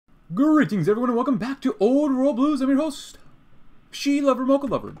Greetings everyone and welcome back to Old World Blues. I'm your host, She-Lover, Mocha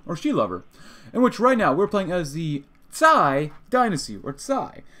Lover, or She-Lover, in which right now we're playing as the Tsai Dynasty, or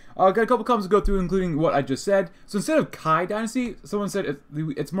Tsai. Got a couple comments to go through, including what I just said. So instead of Kai Dynasty, someone said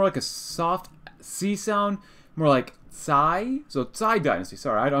it's more like a soft C sound, more like Tsai. So Tsai Dynasty.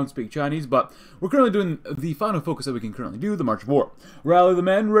 Sorry, I don't speak Chinese, but we're currently doing the final focus that we can currently do, the March of War. Rally the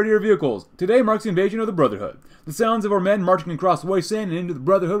men, ready your vehicles. Today marks the invasion of the Brotherhood. The sounds of our men marching across the wasteland and into the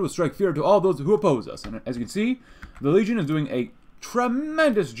Brotherhood will strike fear to all those who oppose us. And as you can see, the Legion is doing a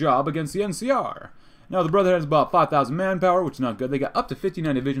tremendous job against the NCR. Now, the Brotherhood has about 5,000 manpower, which is not good. They got up to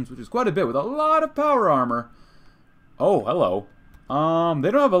 59 divisions, which is quite a bit, with a lot of power armor. Oh, hello. They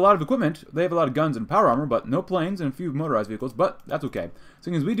don't have a lot of equipment. They have a lot of guns and power armor, but no planes and a few motorized vehicles, but that's okay.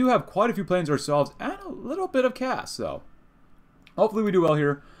 So we do have quite a few planes ourselves and a little bit of cast, so hopefully we do well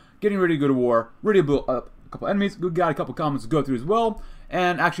here. Getting ready to go to war. Ready to blow up a couple enemies. We got a couple comments to go through as well.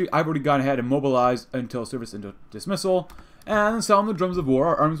 And actually, I've already gone ahead and mobilized until service into dismissal. And sound the drums of war,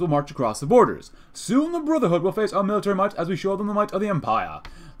 our armies will march across the borders. Soon the Brotherhood will face our military might as we show them the might of the Empire.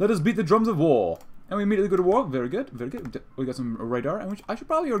 Let us beat the drums of war. And we immediately go to war. Very good, very good. We got some radar, and I should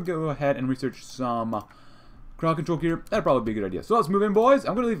probably go ahead and research some crowd control gear. That'd probably be a good idea. So let's move in, boys.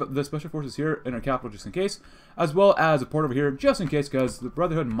 I'm going to leave the special forces here in our capital just in case, as well as a port over here just in case, because the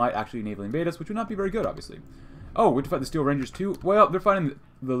Brotherhood might actually naval invade us, which would not be very good, obviously. Oh, we have to fight the Steel Rangers too? Well, they're fighting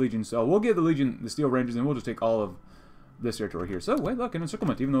the Legion, so we'll give the Legion the Steel Rangers, and we'll just take all of this territory here. So, wait, look, an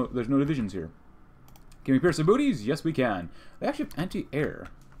encirclement, even though there's no divisions here. Can we pierce the booties? Yes, we can. They actually have anti-air.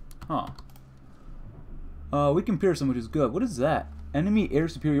 Huh. We can pierce them, which is good. What is that? Enemy air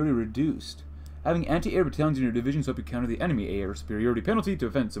superiority reduced. Having anti-air battalions in your division so you counter the enemy air superiority penalty to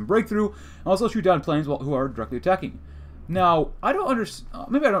prevent some breakthrough, and also shoot down planes who are directly attacking. Now, I don't understand.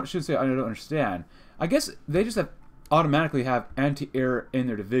 Maybe I should say I don't understand. I guess they just automatically have anti-air in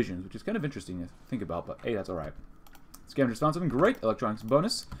their divisions, which is kind of interesting to think about, but hey, that's alright. Scavenger responsive, great. Electronics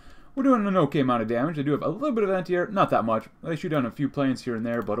bonus. We're doing an okay amount of damage. They do have a little bit of anti-air, not that much. They shoot down a few planes here and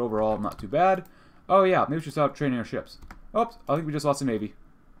there, but overall, not too bad. Oh yeah, maybe we should stop training our ships. Oops, I think we just lost the Navy.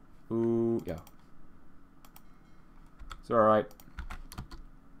 Ooh, yeah. It's alright.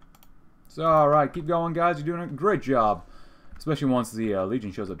 It's alright. Keep going, guys. You're doing a great job. Especially once the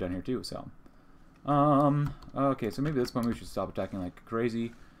Legion shows up down here, too, so. Okay, so maybe at this point we should stop attacking like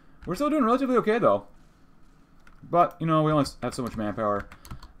crazy. We're still doing relatively okay, though. But, you know, we only have so much manpower.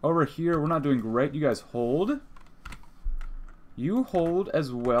 Over here, we're not doing great. You guys hold. You hold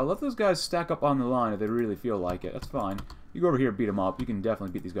as well. Let those guys stack up on the line if they really feel like it. That's fine. You go over here and beat them up. You can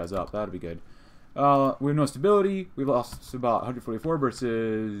definitely beat these guys up. That'll be good. We have no stability. We've lost about 144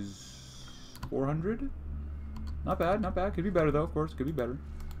 versus 400. Not bad, not bad. Could be better, though, of course. Could be better.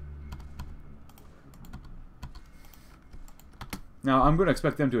 Now, I'm going to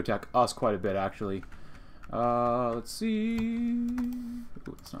expect them to attack us quite a bit, actually. Let's see. Ooh,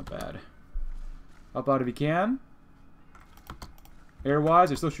 that's not bad. Help out if you can. Air-wise,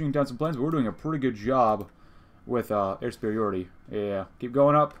 they're still shooting down some planes, but we're doing a pretty good job with air superiority. Yeah, keep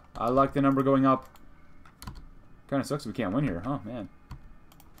going up. I like the number going up. Kind of sucks if we can't win here, huh, man.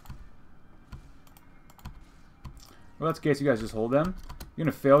 Well, that's the case. You guys just hold them. You're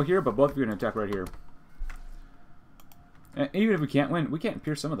going to fail here, but both of you are going to attack right here. And even if we can't win, we can't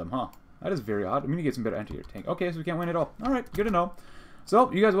pierce some of them, huh? That is very odd. We need to get some better anti-air tank. Okay, so we can't win at all. Alright, good to know.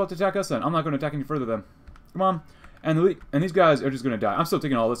 So, you guys will have to attack us then. I'm not going to attack any further then. Come on. And these guys are just going to die. I'm still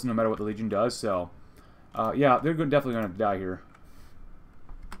taking all this no matter what the Legion does, so. Yeah, they're definitely going to die here.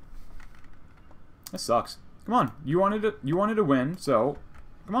 That sucks. Come on. You wanted to win, so.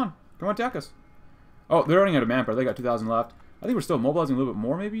 Come on. Come on, attack us. Oh, they're running out of manpower. They got 2,000 left. I think we're still mobilizing a little bit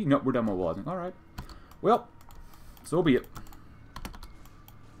more, maybe? Nope, we're done mobilizing. Alright. Well, so be it.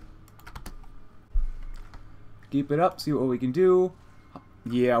 Keep it up, see what we can do.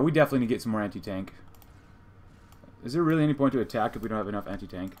 Yeah, we definitely need to get some more anti-tank. Is there really any point to attack if we don't have enough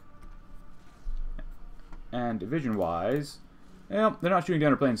anti-tank? And division-wise, well, they're not shooting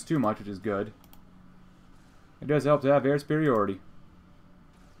down our planes too much, which is good. It does help to have air superiority.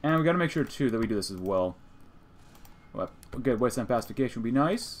 And we got to make sure, too, that we do this as well. Well, a good wasteland pacification would be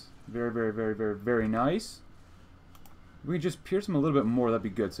nice. Very, very, very, very, very nice. If we could just pierce them a little bit more, that'd be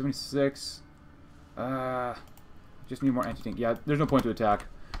good. 76. Just need more anti-tank. Yeah, there's no point to attack.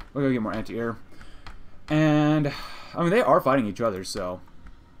 We're gonna get more anti-air. And, I mean, they are fighting each other, so.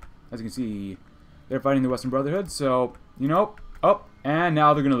 As you can see, they're fighting the Western Brotherhood, so, you know. Oh, and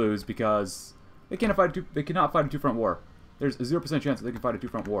now they're gonna lose because they cannot fight a two-front war. There's a 0% chance that they can fight a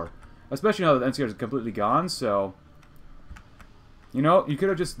two-front war. Especially now that the NCR is completely gone, so. You know, you could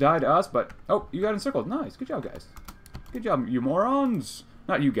have just died to us, but. Oh, you got encircled. Nice. Good job, guys. Good job, you morons.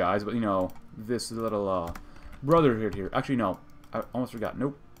 Not you guys, but, you know, this little, brotherhood here. Actually, no. I almost forgot.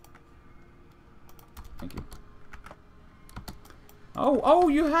 Nope. Thank you. Oh,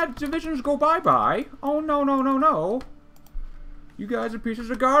 you had divisions go bye-bye. Oh, no, no, no, no. You guys are pieces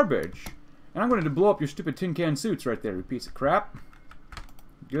of garbage. And I'm going to blow up your stupid tin can suits right there, you piece of crap.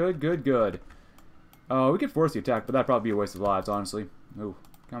 Good, good, good. We could force the attack, but that'd probably be a waste of lives, honestly. Ooh,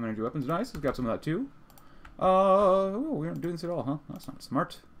 common energy weapons, nice. Let's grab some of that, too. Oh, we aren't doing this at all, huh? That's not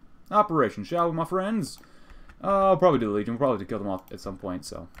smart. Operation, shall we, my friends? I'll probably do the Legion. We'll probably have to kill them off at some point,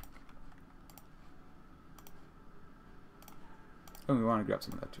 so. Oh, we want to grab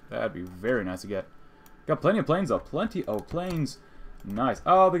some of that, too. That'd be very nice to get. Got plenty of planes, though. Plenty of planes. Nice.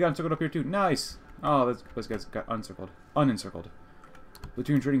 Oh, they got encircled up here, too. Nice. Oh, those guys got unencircled.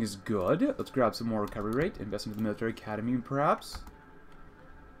 Platoon training is good. Let's grab some more recovery rate. Invest into the military academy, perhaps.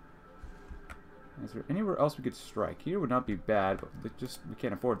 Is there anywhere else we could strike? Here would not be bad, but we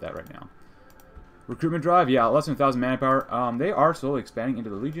can't afford that right now. Recruitment drive, yeah, less than 1,000 manpower. They are slowly expanding into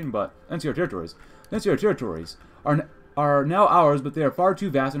the Legion, but NCR territories. NCR territories are now ours, but they are far too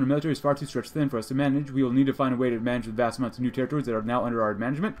vast and our military is far too stretched thin for us to manage. We will need to find a way to manage the vast amounts of new territories that are now under our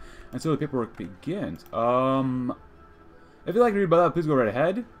management, and so the paperwork begins. If you'd like to read about that, please go right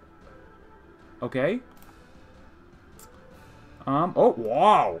ahead. Okay. Oh,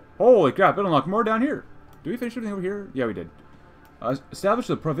 wow. Holy crap, it unlocked more down here. Did we finish everything over here? Yeah, we did. Establish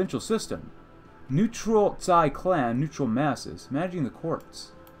the provincial system. Neutral Tsai clan, neutral masses. Managing the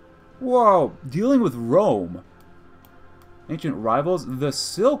courts. Whoa, dealing with Rome. Ancient rivals, the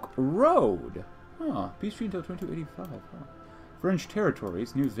Silk Road. Huh, peace treaty until 2285. Huh. French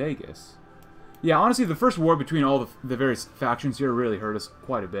territories, New Vegas. Yeah, honestly, the first war between all the various factions here really hurt us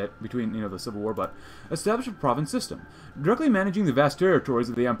quite a bit, between, you know, the Civil War, but establish a province system. Directly managing the vast territories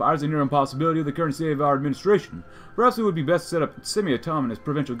of the Empire is a near impossibility of the current state of our administration. Perhaps it would be best to set up semi-autonomous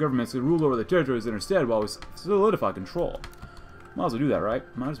provincial governments to rule over the territories instead while we solidify control. Might as well do that, right?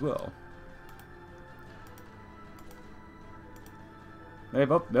 Might as well.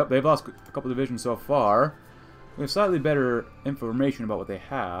 They've lost a couple divisions so far. We have slightly better information about what they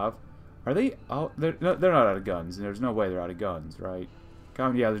have. Are they out? They're not out of guns. There's no way they're out of guns, right?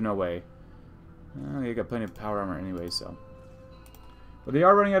 Yeah, there's no way. They got plenty of power armor anyway, so. But they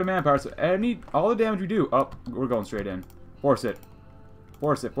are running out of manpower, so all the damage we do. Oh, we're going straight in. Force it.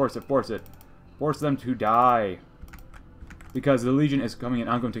 Force it, force it, force it. Force them to die. Because the Legion is coming in.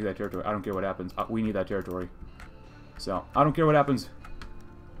 I'm going to take that territory. I don't care what happens. We need that territory. So, I don't care what happens.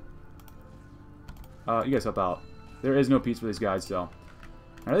 You guys help out. There is no peace for these guys, so.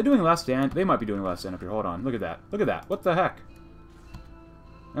 Are they doing last stand? They might be doing last stand up here. Hold on. Look at that. Look at that. What the heck?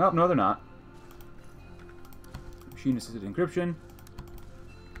 Oh, no, they're not. Machine-assisted encryption.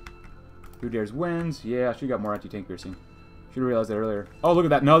 Who dares wins? Yeah, she got more anti-tank piercing. Should have realized that earlier. Oh, look at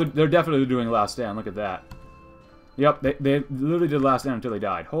that. No, they're definitely doing last stand. Look at that. Yep, they literally did last stand until they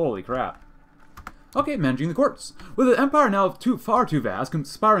died. Holy crap. Okay, managing the courts. With the Empire now far too vast,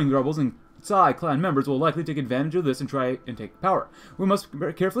 conspiring rebels and Tsai clan members will likely take advantage of this and try and take power. We must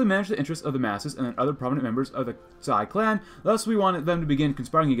carefully manage the interests of the masses and other prominent members of the Tsai clan, lest we want them to begin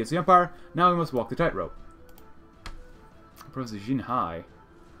conspiring against the Empire. Now we must walk the tightrope. Province of Jinhai.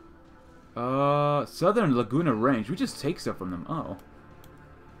 Southern Laguna Range. We just take stuff from them. Oh.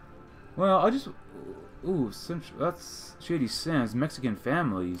 Well, I'll just... Ooh, that's Shady Sands. Mexican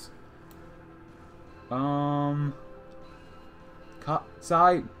families.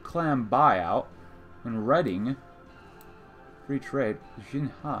 Tsai clan buyout. And Reading. Free trade.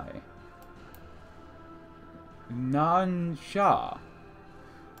 Jinhai. Nansha.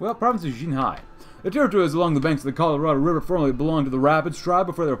 Well, province of Jinhai. The territories along the banks of the Colorado River formerly belonged to the Rapids tribe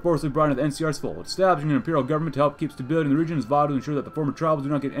before they were forcibly brought into the NCR's fold. Establishing an imperial government to help keep stability in the region is vital to ensure that the former tribes do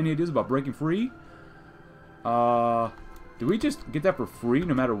not get any ideas about breaking free. Do we just get that for free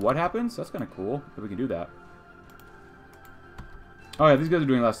no matter what happens? That's kind of cool if we can do that. Oh yeah, these guys are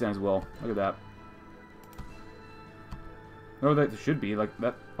doing last stand as well. Look at that. Oh, that should be like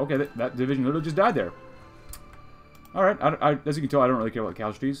that. Okay, that division literally just died there. Alright, as you can tell, I don't really care about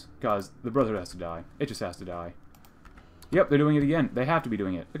casualties, because the Brotherhood has to die. It just has to die. Yep, they're doing it again. They have to be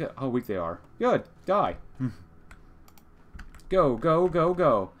doing it. Look at how weak they are. Good. Die. Go, go, go,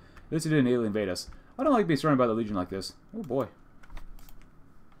 go. This didn't alien invade us. I don't like being surrounded by the Legion like this. Oh boy.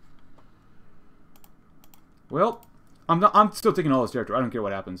 Well, I'm still taking all this territory. I don't care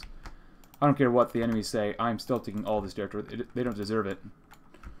what happens. I don't care what the enemies say. I'm still taking all this territory. They don't deserve it.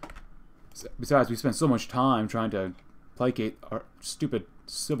 Besides, we spent so much time trying to placate our stupid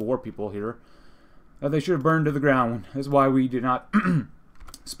Civil War people here that they should have burned to the ground. That's why we did not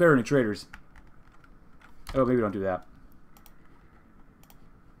spare any traitors. Oh, maybe don't do that.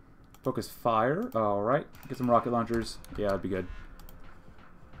 Focus fire. Alright. Get some rocket launchers. Yeah, that'd be good.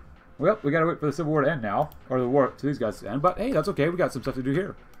 Well, we gotta wait for the Civil War to end now. Or the war to these guys to end. But hey, that's okay. We got some stuff to do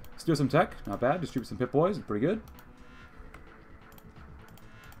here. Steal some tech. Not bad. Distribute some Pip-Boys. Pretty good.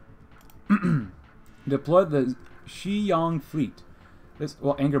 Deploy the Shi fleet. This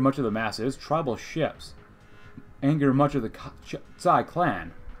will anger much of the masses. Tribal ships. Anger much of the Tsai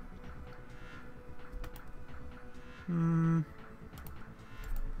clan.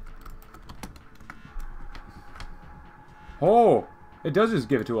 Oh! It does just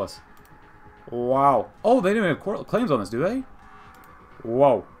give it to us. Wow. Oh, they didn't have claims on this, do they?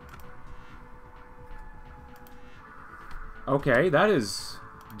 Whoa. Okay, that is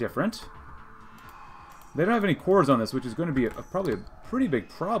different. They don't have any cores on this, which is going to be probably a pretty big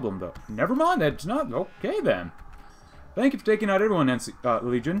problem, though. Never mind, that's not... Okay, then. Thank you for taking out everyone,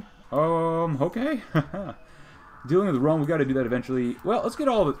 Legion. Okay. Dealing with Rome, we got to do that eventually. Well, let's get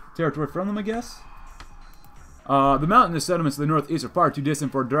all the territory from them, I guess. The mountainous settlements of the northeast are far too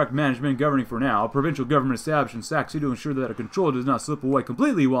distant for direct management and governing for now. A provincial government established in Saxony to ensure that our control does not slip away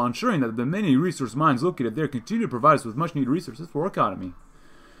completely while ensuring that the many resource mines located there continue to provide us with much needed resources for our economy.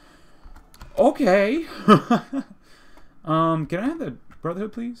 Okay. Can I have the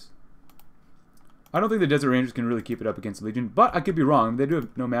Brotherhood, please? I don't think the Desert Rangers can really keep it up against the Legion, but I could be wrong. They do have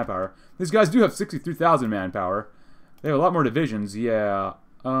no manpower. These guys do have 63,000 manpower. They have a lot more divisions, yeah.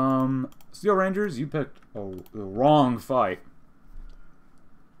 Steel Rangers, you picked the wrong fight.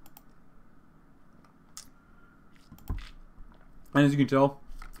 And as you can tell,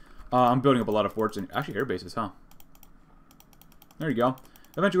 I'm building up a lot of forts and actually air bases, huh? There you go.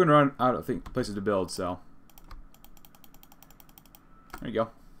 Eventually we're going to run out of places to build, so. There you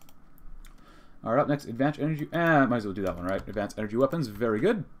go. Alright, up next, Advanced Energy. Might as well do that one, right? Advanced Energy Weapons, very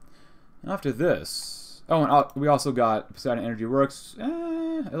good. After this. Oh, and we also got Poseidon Energy Works.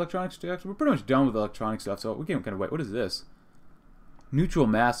 Electronics. We're pretty much done with electronic stuff, so we can kind of wait. What is this? Neutral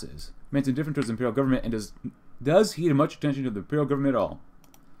masses. Remains indifferent towards the Imperial government and does heed much attention to the Imperial government at all.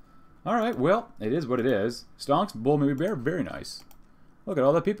 Alright, well, it is what it is. Stonks, Bull, Maybe Bear, very nice. Look at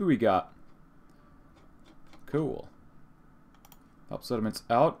all the people we got. Cool. Help settlements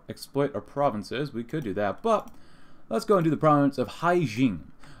out. Exploit our provinces. We could do that, but let's go and do the province of Haijing.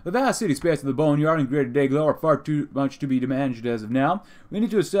 The vast city space of the Boneyard and Greater Dayglow are far too much to be managed as of now. We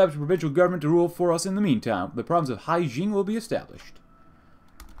need to establish a provincial government to rule for us in the meantime. The province of Haijing will be established.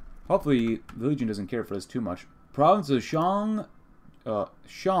 Hopefully, the Legion doesn't care for this too much. Province of Shanjing.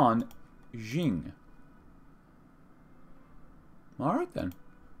 Alright then.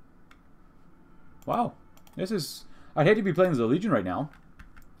 Wow. This is... I'd hate to be playing as a Legion right now.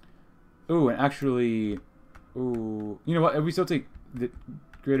 Ooh, and actually... Ooh... You know what? If we still take the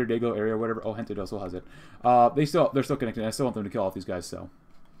Greater Dayglow area or whatever... Oh, Hente also has it. They're still connected. I still want them to kill off these guys, so...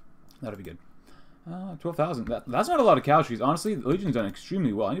 That'll be good. 12,000. That's not a lot of casualties. Honestly, the Legion's done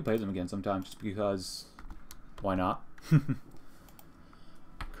extremely well. I need to play them again sometime, just because... Why not?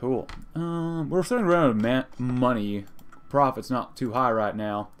 Cool. We're starting to run out of money. Profit's not too high right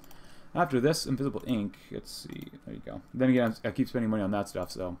now. After this, Invisible Ink. Let's see. There you go. Then again, I keep spending money on that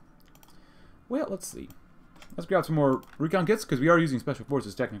stuff, so... Well, let's see. Let's grab some more recon kits, because we are using Special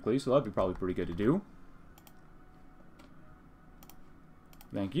Forces technically, so that'd be probably pretty good to do.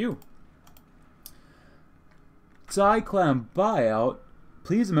 Thank you. Tsai Clan buyout.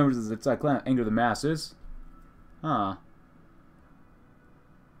 Please, the members of the Tsai Clan anger the masses. Huh.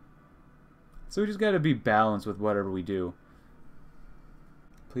 So we just gotta be balanced with whatever we do.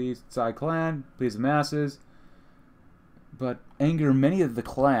 Please, Tsai Clan. Please, the masses. But anger many of the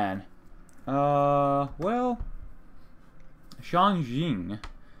clan. Well... Shanjing.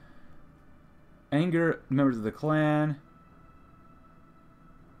 Anger members of the clan.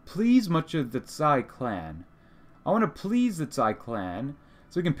 Please much of the Tsai Clan. I want to please the Tsai Clan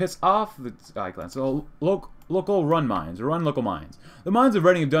so we can piss off the Tsai Clan. So local run mines, or run local mines. The mines of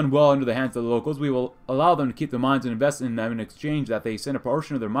Reading have done well under the hands of the locals. We will allow them to keep the mines and invest in them in exchange that they send a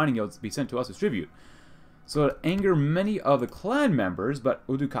portion of their mining yields to be sent to us as tribute. So to anger many of the clan members, but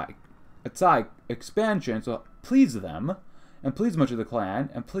we'll do a Tsai expansion, so please them, and please much of the clan,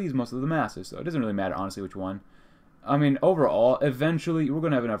 and please most of the masses. So it doesn't really matter, honestly, which one. I mean, overall, eventually, we're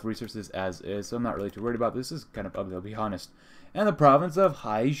going to have enough resources as is, so I'm not really too worried about this. This is kind of ugly, I'll be honest. And the province of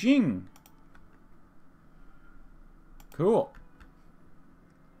Haijing. Cool.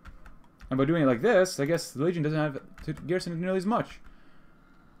 And by doing it like this, I guess the Legion doesn't have to garrison nearly as much.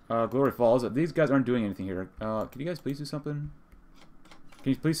 Glory Falls. These guys aren't doing anything here. Can you guys please do something?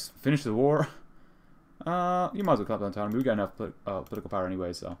 Can you please finish the war? You might as well clap down town. We got enough political power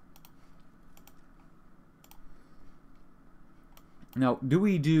anyway, so... Now, do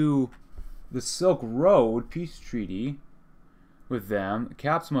we do the Silk Road Peace Treaty with them?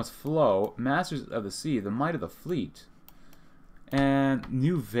 Caps must flow. Masters of the Sea, the might of the fleet. And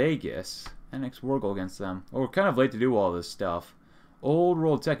New Vegas. Annex war goal against them. Well, we're kind of late to do all this stuff. Old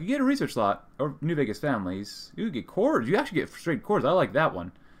World Tech. You get a research slot. Or New Vegas families. You get cores. You actually get straight cores. I like that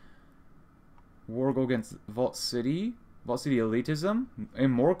one. War goal against Vault City. Vault City elitism.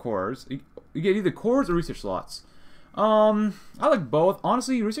 And more cores. You get either cores or research slots. I like both.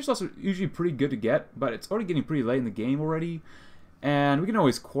 Honestly, research slots are usually pretty good to get. But it's already getting pretty late in the game already. And we can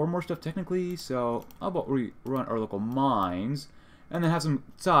always core more stuff technically. So how about we run our local mines. And then have some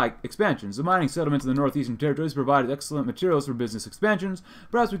side expansions. The mining settlements in the northeastern territories provide excellent materials for business expansions.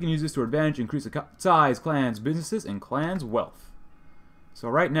 Perhaps we can use this to our advantage, increase the size, clans, businesses, and clans' wealth. So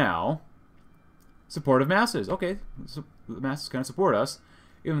right now, supportive masses. Okay, so the masses kind of support us.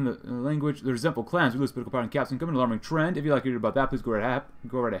 Even the language, the resemble clans. We lose political power and caps income. An alarming trend. If you'd like to read about that, please go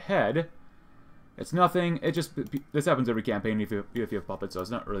right ahead. It's nothing. It just, this happens every campaign if you have puppets, so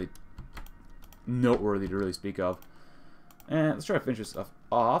it's not really noteworthy to really speak of. And let's try to finish this stuff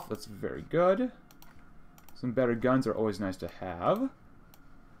off. That's very good. Some better guns are always nice to have.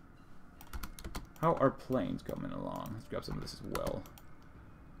 How are planes coming along? Let's grab some of this as well.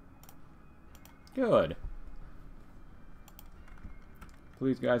 Good.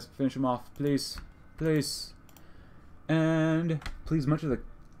 Please, guys, finish them off. Please. Please. And please, much of the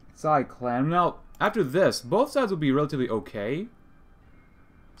side clan. Now, after this, both sides will be relatively okay.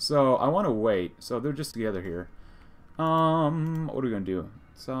 So, I want to wait. So, they're just together here. What are we gonna do?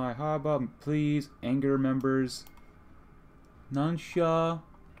 Sai, Haba, please, anger members. Nansha.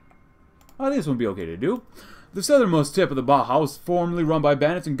 I think this one will be okay to do. The southernmost tip of the Baja was formerly run by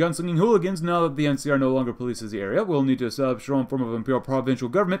bandits and gunslinging hooligans. Now that the NCR no longer polices the area, we'll need to establish our own form of imperial provincial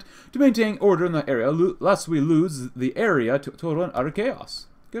government to maintain order in the area, lest we lose the area to total and utter chaos.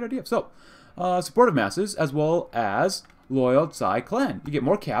 Good idea. So, supportive masses as well as loyal Tsai clan. You get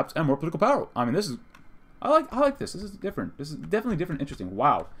more caps and more political power. I mean, this is I like this. This is different. This is definitely different and interesting.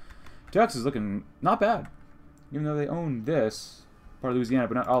 Wow. Texas is looking not bad. Even though they own this part of Louisiana,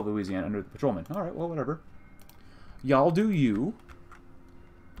 but not all of Louisiana under the patrolman. Alright, well, whatever. Y'all do you.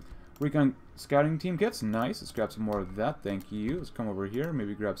 Recon scouting team kits. Nice. Let's grab some more of that. Thank you. Let's come over here.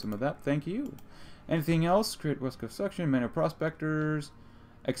 Maybe grab some of that. Thank you. Anything else? Create West Coast section. Manual prospectors.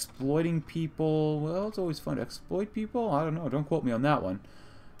 Exploiting people. Well, it's always fun to exploit people. I don't know. Don't quote me on that one.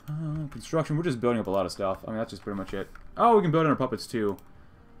 Construction, we're just building up a lot of stuff. I mean, that's just pretty much it. Oh, we can build in our puppets, too.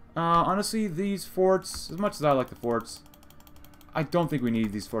 Honestly, these forts, as much as I like the forts, I don't think we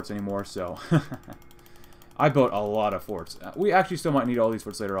need these forts anymore, so... I built a lot of forts. We actually still might need all these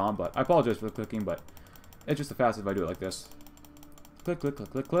forts later on, but I apologize for the clicking, but it's just the fastest if I do it like this. Click, click, click,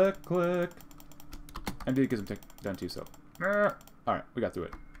 click, click, click. And did get some tech done, too, so... Alright, we got through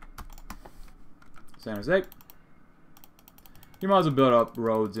it. San Jose. You might as well build up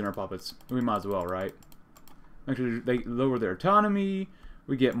roads in our puppets. We might as well, right? Make sure they lower their autonomy.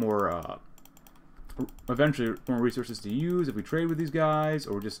 We get more, eventually, more resources to use if we trade with these guys,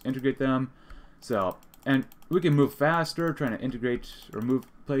 or just integrate them. So, and we can move faster, trying to integrate or move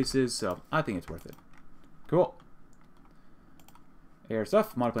places, so I think it's worth it. Cool. Air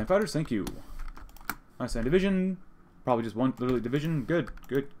stuff, monoplane fighters, thank you. Einstein division, probably just one, literally division. Good,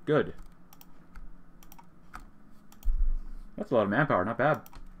 good, good. That's a lot of manpower, not bad.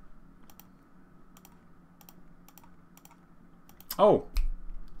 Oh,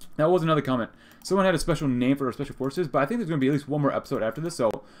 that was another comment. Someone had a special name for our special forces, but I think there's going to be at least one more episode after this,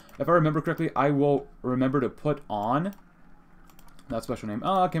 so if I remember correctly, I will remember to put on that special name.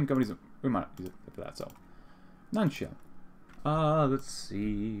 Chem companies, we might use it for that, so. Nansha. Let's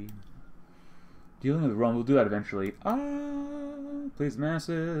see. Dealing with the run, we'll do that eventually. Please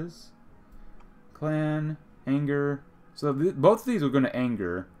masses. Clan, anger. So both of these are going to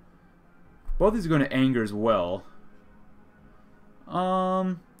anger. Both of these are going to anger as well.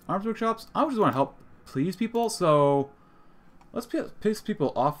 Arms workshops. I just want to help please people, so let's piss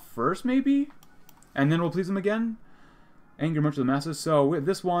people off first, maybe, and then we'll please them again. Anger much of the masses. So with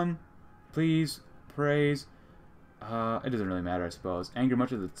this one, please, praise. It doesn't really matter, I suppose. Anger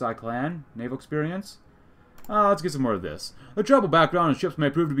much of the Tsai clan. Naval experience. Let's get some more of this. A tribal background on ships may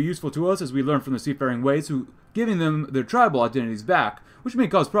prove to be useful to us as we learn from the seafaring ways, who giving them their tribal identities back, which may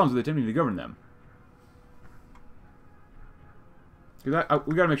cause problems with attempting to govern them. Because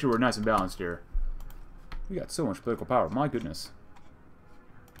we gotta make sure we're nice and balanced here. We got so much political power, my goodness.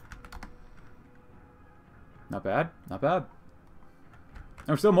 Not bad, not bad. And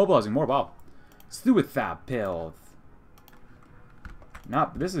we're still mobilizing more, wow. Stew with that pill.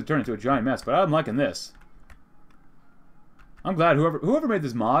 This is turning into a giant mess, but I'm liking this. I'm glad whoever made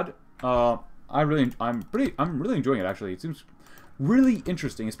this mod. I'm really enjoying it actually. It seems really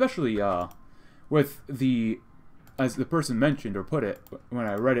interesting, especially with the, as the person mentioned or put it when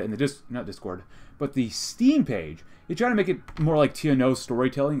I read it in the not Discord, but the Steam page. They try to make it more like TNO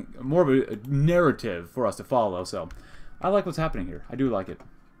storytelling, more of a narrative for us to follow. So I like what's happening here. I do like it.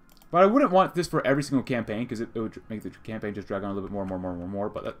 But I wouldn't want this for every single campaign, because it would make the campaign just drag on a little bit more.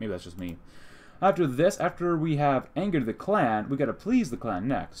 But maybe that's just me. After this, after we have angered the clan, we gotta please the clan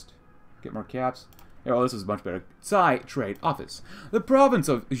next. Get more caps. Oh, this is much better. Tsai Trade Office. The province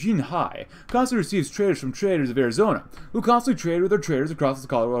of Jinhai constantly receives traders from traders of Arizona, who constantly trade with their traders across the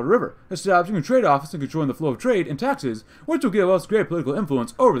Colorado River, establishing a trade office and controlling the flow of trade and taxes, which will give us great political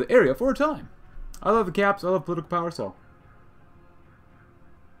influence over the area for a time. I love the caps. I love political power, so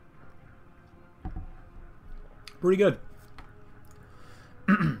pretty good.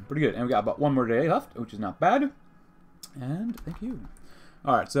 Pretty good. And we got about one more day left, which is not bad. And thank you.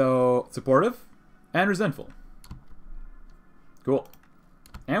 Alright, so supportive and resentful. Cool.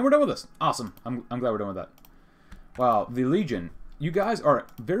 And we're done with this. Awesome. I'm glad we're done with that. Wow, the Legion. You guys are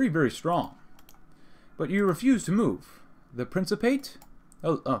very, very strong. But you refuse to move. The Principate?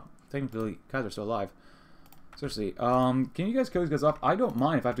 Oh, technically, guys are still alive. Seriously, can you guys kill these guys off? I don't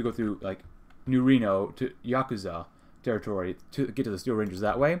mind if I have to go through, like, New Reno to Yakuza territory to get to the Steel Rangers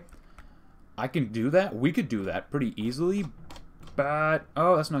that way. I can do that. We could do that pretty easily. But,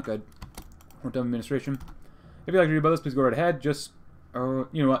 oh, that's not good. We're done administration. If you like to read about this, please go right ahead. Just, you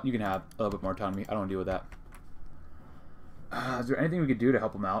know what? You can have a little bit more autonomy. I don't want to deal with that. Is there anything we could do to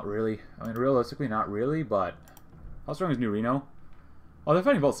help them out, really? I mean, realistically, not really, but how strong is New Reno? Oh, they're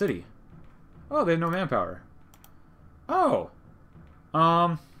fighting Vault City. Oh, they have no manpower. Oh.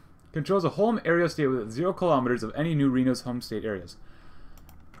 Controls a home area state with 0 kilometers of any New Reno's home state areas.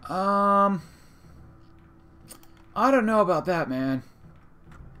 I don't know about that, man.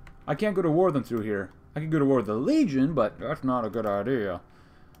 I can't go to war with them through here. I can go to war with the Legion, but that's not a good idea.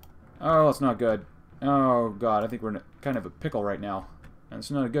 Oh, it's not good. Oh, God, I think we're in kind of a pickle right now. And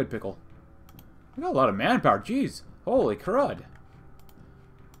it's not a good pickle. We got a lot of manpower, jeez. Holy crud.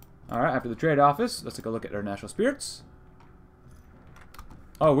 Alright, after the trade office, let's take a look at our national spirits.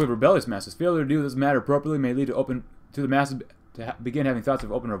 Oh, we have rebellious masses. Failure to do this matter appropriately may lead to the masses to begin having thoughts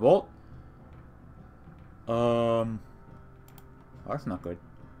of open revolt. Oh, that's not good.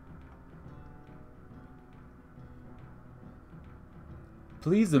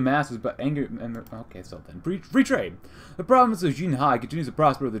 Please the masses, but anger... Okay, so then. Free trade. The province of Jinhai continues to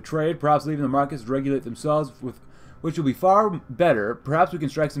prosper with the trade, perhaps leaving the markets to regulate themselves, which will be far better. Perhaps we can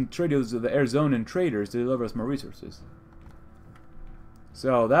strike some trade deals with the Arizonan traders to deliver us more resources.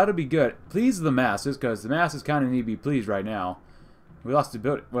 So, that'll be good. Please the masses, because the masses kind of need to be pleased right now. We lost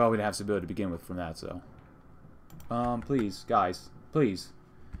stability. Well, we didn't have stability to begin with from that, so... please, guys. Please.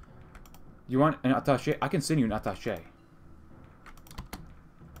 You want an attaché? I can send you an attaché.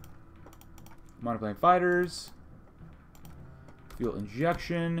 Monoplaying fighters. Fuel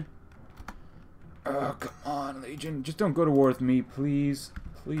injection. Oh, come on, Legion. Just don't go to war with me, please.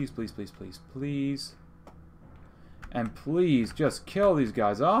 Please, please, please, please, please. And please, just kill these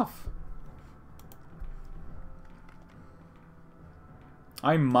guys off.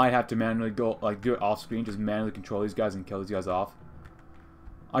 I might have to manually go, like, do it off screen, just manually control these guys and kill these guys off.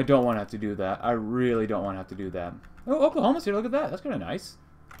 I don't want to have to do that. I really don't want to have to do that. Oh, Oklahoma's here, look at that. That's kind of nice.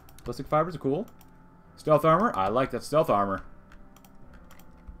 Ballistic fibers are cool. Stealth armor, I like that stealth armor.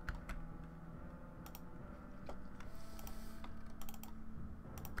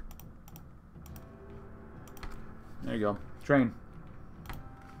 There you go. Train.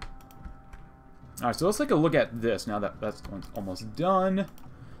 Alright, so let's take a look at this now that that's almost done.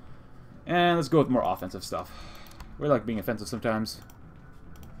 And let's go with more offensive stuff. We like being offensive sometimes.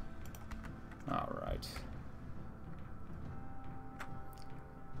 Alright.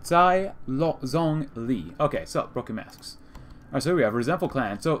 Tsai Zong Li. Okay, so, Broken Masks. Alright, so we have Resentful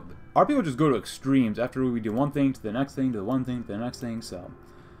Clan. So, our people just go to extremes. After we do one thing to the next thing, to the one thing, to the next thing, so...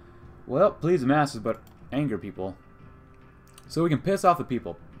 Well, please the masses, but anger people. So we can piss off the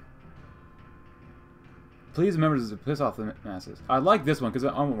people. Please the members to piss off the masses. I like this one because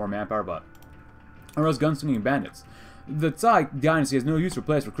I want more manpower, but... Or else gunslinging bandits. The Tsai dynasty has no use or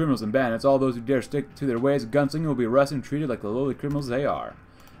place for criminals and bandits. All those who dare stick to their ways of gunslinging will be arrested and treated like the lowly criminals they are.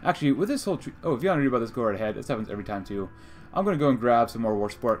 Actually, with this whole... Oh, if you want to read about this, go right ahead. This happens every time, too. I'm going to go and grab some more war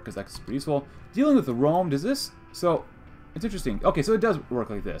support because that's pretty useful. Dealing with the Rome, does this... So, it's interesting. Okay, so it does work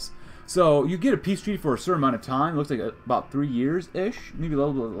like this. So, you get a peace treaty for a certain amount of time. It looks like about 3 years-ish. Maybe a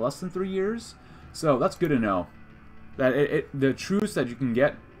little bit less than 3 years. So, that's good to know. That the truce that you can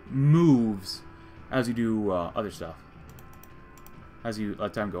get moves as you do other stuff. as you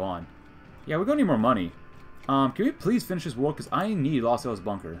let time go on. Yeah, we're going to need more money. Can we please finish this war? Because I need Los Angeles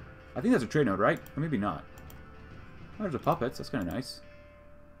Bunker. I think that's a trade node, right? Or maybe not. Oh, there's the puppets. That's kind of nice.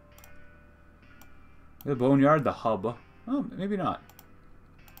 The Boneyard, the hub. Oh, maybe not.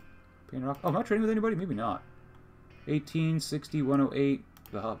 Paint Rock. Oh, am I trading with anybody? Maybe not. 1860, 108,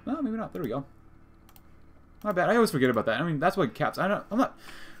 the hub. No, maybe not. There we go. Not bad. I always forget about that. I mean, that's what caps. I'm not.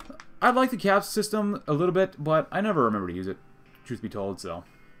 I like the caps system a little bit, but I never remember to use it. Truth be told, so.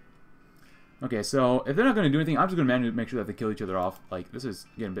 Okay, so if they're not going to do anything, I'm just going to manually make sure that they kill each other off. Like, this is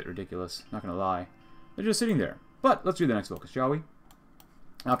getting a bit ridiculous. Not going to lie. They're just sitting there. But let's do the next focus, shall we?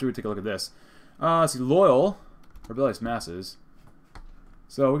 After we take a look at this. Let's see, loyal, rebellious masses.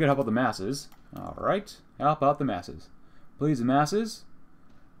 So we're going to help out the masses. Alright, help out the masses. Please, the masses.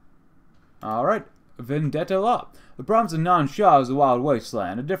 Alright, vendetta law. The province of Nan-Sha is a wild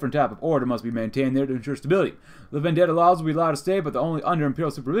wasteland. A different type of order must be maintained there to ensure stability. The vendetta laws will be allowed to stay, but only under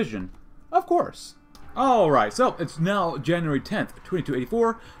imperial supervision. Of course. Alright, so it's now January 10th,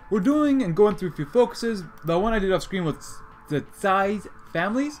 2284. We're doing and going through a few focuses. The one I did off screen was the Tsai's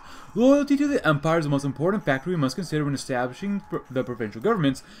families. Loyalty to the empire is the most important factor we must consider when establishing the provincial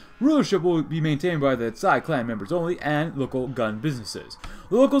governments. Rulership will be maintained by the Tsai clan members only and local gun businesses.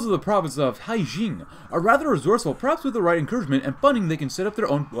 The locals of the province of Haijing are rather resourceful. Perhaps with the right encouragement and funding they can set up their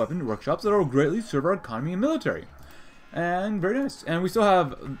own weapon workshops that will greatly serve our economy and military. And very nice. And we still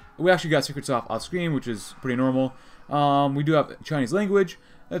have, we actually got secrets off screen, which is pretty normal. We do have Chinese language.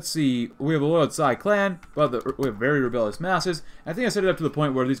 Let's see, we have a loyal Tsai clan, but we have very rebellious masses. I think I set it up to the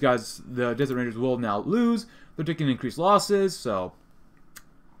point where these guys, the Desert Rangers, will now lose. They're taking increased losses, so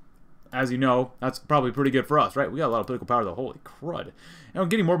as you know, that's probably pretty good for us, right? We got a lot of political power, though. Holy crud. And we're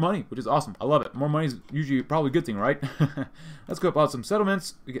getting more money, which is awesome. I love it. More money is usually probably a good thing, right? Let's go about some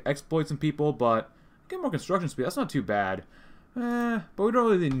settlements. We can exploit some people, but get more construction speed. That's not too bad. But we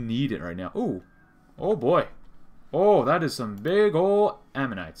don't really need it right now. Ooh. Oh, boy. Oh, that is some big old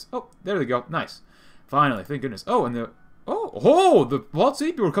Ammonites. Oh, there they go. Nice. Finally, thank goodness. Oh, and the... Oh, the Vault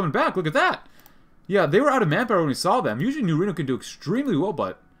City people are coming back. Look at that. Yeah, they were out of manpower when we saw them. Usually New Reno can do extremely well,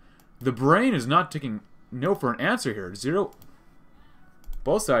 but the brain is not taking no for an answer here. 0.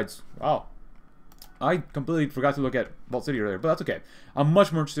 Both sides. Wow. I completely forgot to look at Vault City earlier, but that's okay. I'm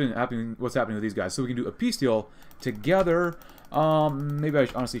much more interested in what's happening with these guys, so we can do a peace deal together. Maybe I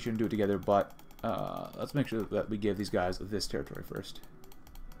honestly shouldn't do it together, but let's make sure that we give these guys this territory first.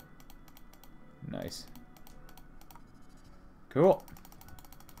 Nice. Cool.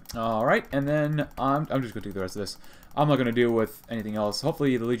 Alright, and then I'm just going to take the rest of this. I'm not going to deal with anything else.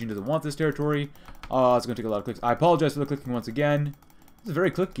 Hopefully the Legion doesn't want this territory. It's going to take a lot of clicks. I apologize for the clicking once again. It's a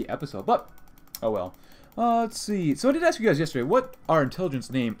very clicky episode, but oh well. Let's see. So I did ask you guys yesterday what our intelligence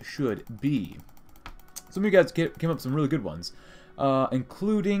name should be. Some of you guys came up with some really good ones.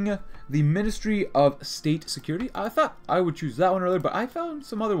 Including the Ministry of State Security. I thought I would choose that one earlier, but I found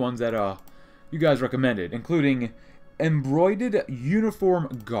some other ones that you guys recommended, including Embroidered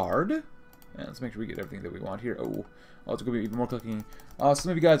Uniform Guard. And let's make sure we get everything that we want here. Oh, it's going to be even more clicking.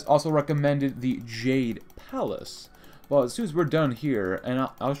 Some of you guys also recommended the Jade Palace. Well, as soon as we're done here, and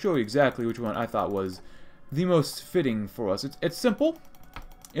I'll show you exactly which one I thought was the most fitting for us. It's simple.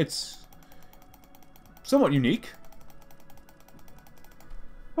 It's somewhat unique.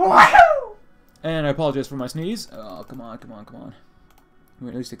 And I apologize for my sneeze. Oh, come on. We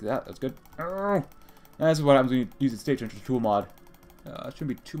at least take that. That's good. Oh. That's what happens when you use the State Transfer Tool mod. Shouldn't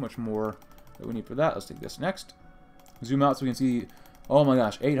be too much more that we need for that. Let's take this next. Zoom out so we can see. Oh my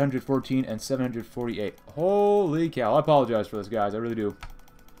gosh, 814 and 748. Holy cow! I apologize for this, guys. I really do.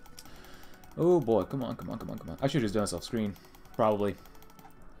 Oh boy, come on. I should have just done this off screen, probably.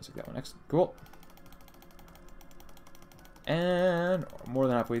 Let's take that one next. Cool. And more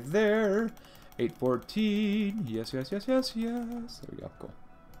than halfway there. 814. Yes. There we go. Cool.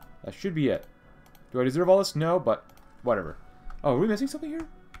 That should be it. Do I deserve all this? No, but whatever. Oh, are we missing something here?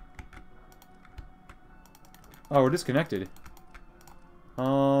 Oh, we're disconnected.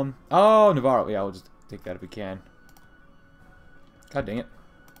 Oh, Navarro. Yeah, we'll just take that if we can. God dang it.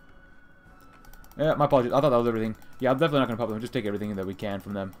 Yeah, my apologies. I thought that was everything. Yeah, I'm definitely not going to pop them. Just take everything that we can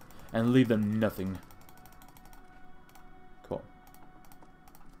from them. And leave them nothing. Cool.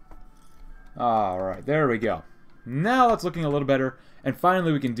 Alright, there we go. Now it's looking a little better. And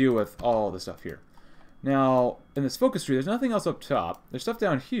finally we can deal with all the stuff here. Now, in this focus tree, there's nothing else up top. There's stuff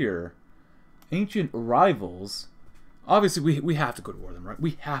down here. Ancient rivals. Obviously, we have to go to war with them, right?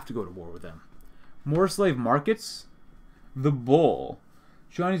 We have to go to war with them. More slave markets. The Bull.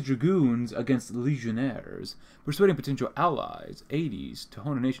 Chinese dragoons against legionnaires. Persuading potential allies. 80s.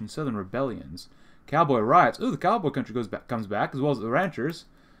 Tohono Nation Southern rebellions. Cowboy riots. Ooh, the cowboy country comes back, as well as the ranchers.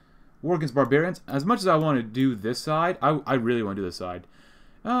 War against barbarians. As much as I want to do this side, I really want to do this side.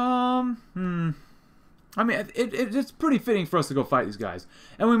 I mean, it's pretty fitting for us to go fight these guys.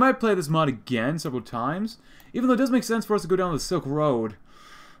 And we might play this mod again several times. Even though it does make sense for us to go down the Silk Road.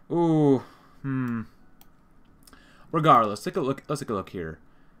 Ooh, Regardless, take a look. Let's take a look here.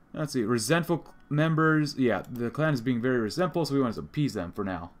 Let's see. Resentful members. Yeah, the clan is being very resentful, so we want to appease them for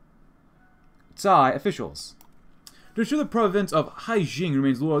now. Tsai officials. To ensure the province of Haijing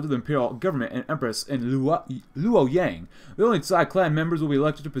remains loyal to the imperial government and empress in Luoyang, the only Tsai clan members will be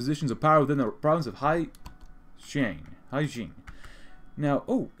elected to positions of power within the province of Haijing. Now,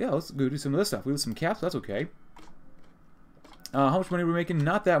 oh, yeah, let's go do some of this stuff. We have some caps, that's okay. How much money are we making?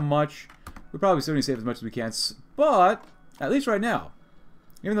 Not that much. We're probably starting to save as much as we can, but at least right now,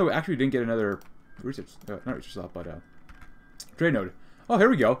 even though we actually didn't get another research, not research slot, but trade node. Oh, here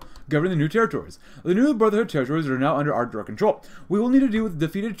we go. Govern the new territories. The new Brotherhood territories are now under our direct control. We will need to deal with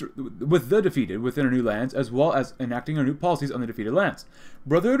the defeated within our new lands, as well as enacting our new policies on the defeated lands.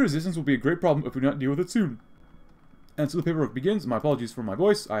 Brotherhood resistance will be a great problem if we do not deal with it soon. And so the paperwork begins. My apologies for my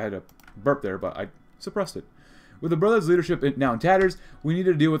voice. I had a burp there, but I suppressed it. With the Brotherhood's leadership now in tatters, we need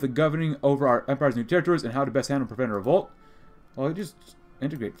to deal with the governing over our empire's new territories and how to best handle and prevent a revolt. Well, I just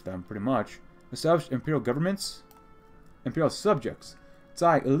integrate them, pretty much. Establish imperial governments. Imperial subjects.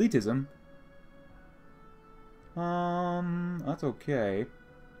 Tsai elitism. That's okay.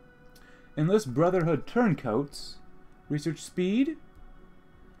 Enlist Brotherhood turncoats. Research speed.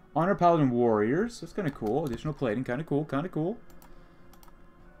 Honor Paladin warriors. That's kind of cool. Additional plating. Kind of cool. Kind of cool.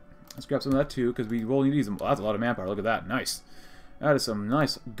 Let's grab some of that too, because we will need these. Oh, that's a lot of manpower. Look at that. Nice. That is some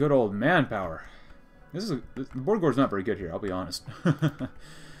nice, good old manpower. The board score's not very good here, I'll be honest.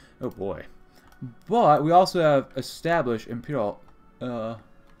 Oh boy. But we also have established imperial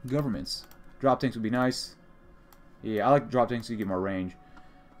governments. Drop tanks would be nice. Yeah, I like drop tanks so you get more range.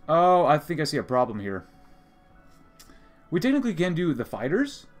 Oh, I think I see a problem here. We technically can do the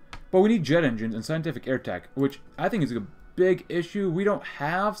fighters, but we need jet engines and scientific air tech, which I think is a big issue. We don't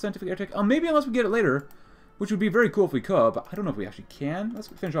have scientific air tech. Maybe unless we get it later, which would be very cool if we could, but I don't know if we actually can. Let's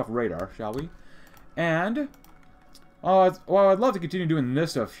finish off radar, shall we? And, well, I'd love to continue doing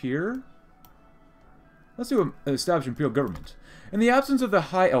this stuff here. Let's do establish imperial government. In the absence of the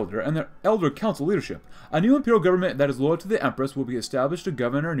High Elder and the Elder Council leadership, a new imperial government that is loyal to the Empress will be established to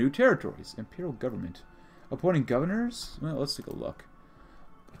govern our new territories. Imperial government. Appointing governors? Well, let's take a look.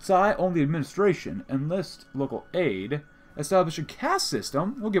 Tsai own the administration. Enlist local aid. Establish a caste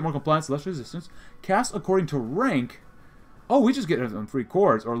system. We'll get more compliance, less resistance. Caste according to rank. Oh, we just get them 3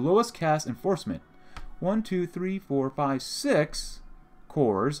 cores. Or lowest caste enforcement. 1, 2, 3, 4, 5, 6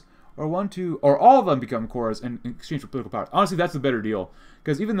 cores. Or or all of them become cores in exchange for political power. Honestly, that's the better deal.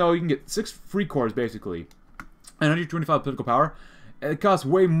 Because even though you can get 6 free cores, basically, and 125 political power, it costs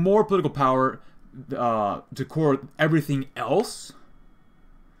way more political power to core everything else,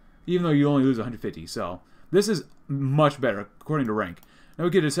 even though you only lose 150. So, this is much better, according to rank. Now we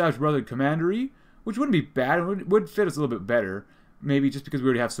get establish Brotherhood Commandery, which wouldn't be bad. It would fit us a little bit better. Maybe just because we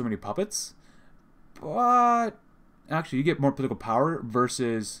already have so many puppets. But, actually, you get more political power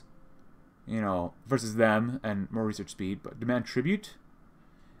versus... versus them, and more research speed. But demand tribute?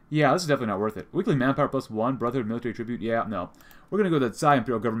 Yeah, this is definitely not worth it. Weekly manpower +1, Brotherhood military tribute? Yeah, no. We're going to go to the Tsai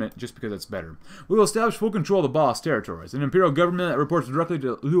Imperial Government just because it's better. We will establish full control of the boss territories. An Imperial Government that reports directly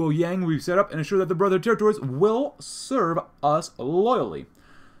to Luoyang will be set up and ensure that the Brotherhood territories will serve us loyally.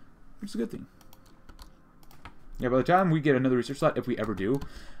 Which is a good thing. Yeah, by the time we get another research slot, if we ever do,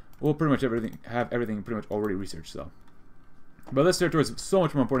 we'll pretty much have everything pretty much already researched, so... But this territory is so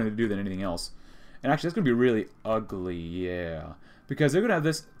much more important to do than anything else. And actually, that's going to be really ugly, yeah. Because they're going to have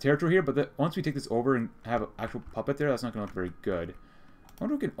this territory here, but once we take this over and have an actual puppet there, that's not going to look very good. I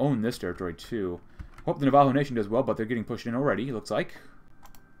wonder if we can own this territory, too. Hope the Navajo Nation does well, but they're getting pushed in already, it looks like.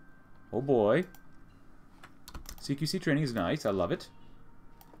 Oh, boy. CQC training is nice. I love it.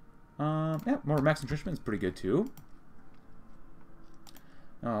 Yeah, more max entrenchment is pretty good, too.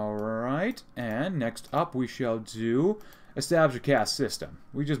 Alright, and next up we shall do... establish a caste system.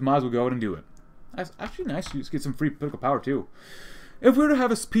 We just might as well go ahead and do it. That's actually nice to just get some free political power, too. If we're to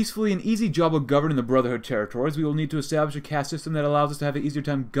have a peacefully and easy job of governing the Brotherhood territories, we will need to establish a caste system that allows us to have an easier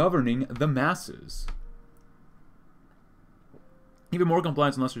time governing the masses. Even more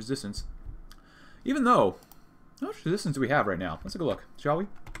compliance and less resistance. Even though, how much resistance do we have right now? Let's take a look, shall we?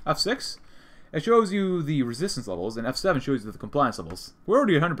 F6? It shows you the resistance levels, and F7 shows you the compliance levels. We're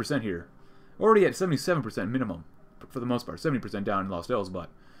already at 100% here. We're already at 77% minimum. For the most part, 70% down in Lost Hills, but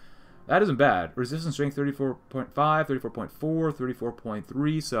that isn't bad. Resistance strength 34.5, 34.4,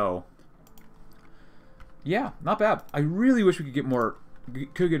 34.3, so Yeah, not bad. I really wish we could get more,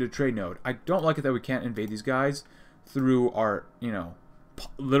 could get a trade node. I don't like it that we can't invade these guys through our, you know,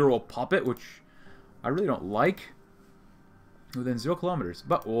 literal puppet, which I really don't like. Within 0 kilometers.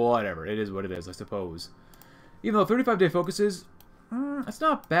 But whatever. It is what it is, I suppose. Even though 35-day focuses, it's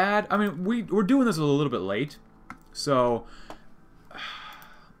not bad. I mean, we're doing this a little bit late. So,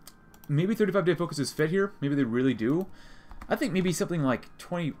 maybe 35-day focuses fit here. Maybe they really do. I think maybe something like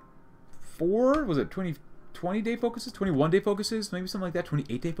 24, was it 20-day focuses? 21-day focuses? Maybe something like that.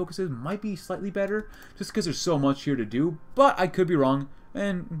 28-day focuses might be slightly better. Just because there's so much here to do. But I could be wrong.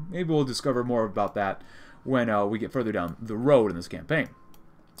 And maybe we'll discover more about that when we get further down the road in this campaign.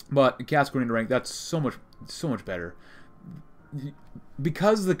 But cast according to rank, that's so much better.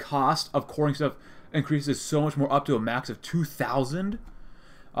 Because the cost of coring stuff increases so much more, up to a max of 2,000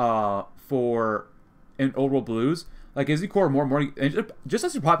 for in Old World Blues. Like, as you core more and more, and just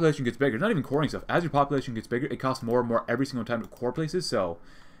as your population gets bigger, it's not even coring stuff, as your population gets bigger, it costs more and more every single time to core places, so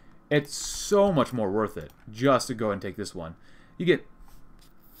it's so much more worth it just to go and take this one. You get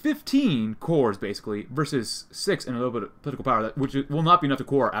 15 cores, basically, versus 6 and a little bit of political power, which will not be enough to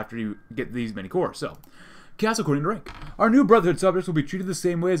core after you get these many cores. So, cast according to rank. Our new Brotherhood subjects will be treated the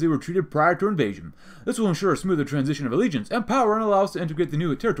same way as they were treated prior to invasion. This will ensure a smoother transition of allegiance and power and allow us to integrate the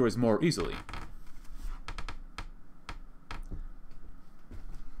new territories more easily.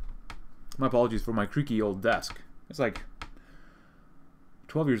 My apologies for my creaky old desk. It's like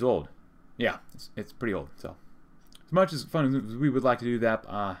 12 years old. Yeah, it's pretty old, so. As much as fun as we would like to do that,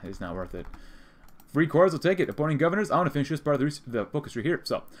 it's not worth it. Free cores, will take it. Appointing governors, I want to finish this part of the focus right here.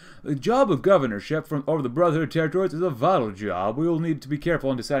 So, the job of governorship over the Brotherhood territories is a vital job. We will need to be careful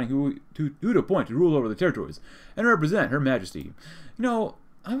in deciding who to appoint to rule over the territories and represent Her Majesty. You know,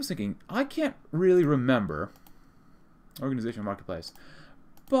 I was thinking, I can't really remember Organization Marketplace,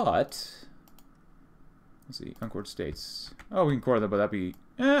 but let's see, Uncored States. Oh, we can core that, but that'd be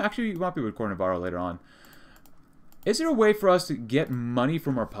actually, we might be able to core Navarro later on. Is there a way for us to get money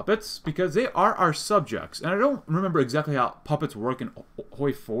from our puppets? Because they are our subjects. And I don't remember exactly how puppets work in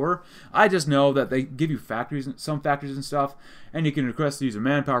Hoi4. I just know that they give you factories, some factories and stuff. And you can request to use their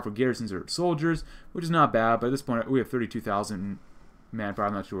manpower for garrisons or soldiers, which is not bad. But at this point, we have 32,000 manpower.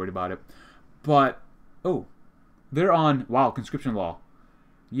 I'm not too worried about it. But, oh, they're on, wow, conscription law.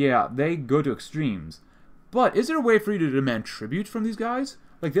 Yeah, they go to extremes. But is there a way for you to demand tribute from these guys?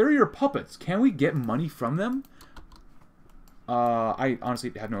 Like, they're your puppets. Can we get money from them? I honestly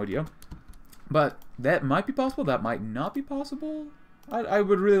have no idea. But that might be possible. That might not be possible. I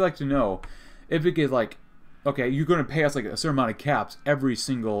would really like to know if it gets like, okay, you're going to pay us like a certain amount of caps every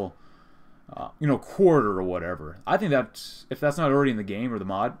single, you know, quarter or whatever. I think that if that's not already in the game or the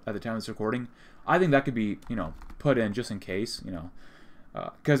mod at the time of this recording, I think that could be, you know, put in just in case, you know.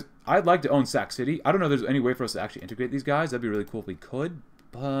 Because I'd like to own Sac City. I don't know if there's any way for us to actually integrate these guys. That'd be really cool if we could,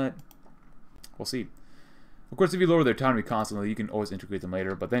 but we'll see. Of course, if you lower their autonomy constantly, you can always integrate them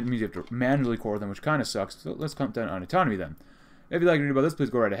later, but then it means you have to manually core them, which kind of sucks. So let's come down on autonomy then. If you'd like to read about this, please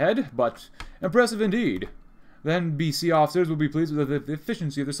go right ahead, but impressive indeed. Then BC officers will be pleased with the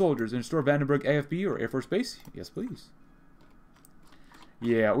efficiency of the soldiers and restore Vandenberg AFB or Air Force Base. Yes, please.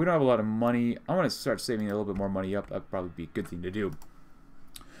 Yeah, we don't have a lot of money. I want to start saving a little bit more money up. That'd probably be a good thing to do.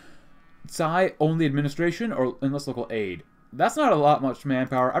 Tsai, only administration or unless local aid. That's not a lot much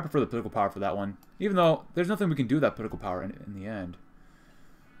manpower. I prefer the political power for that one. Even though there's nothing we can do with that political power in the end.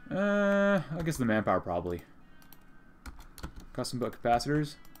 I guess the manpower probably. Custom built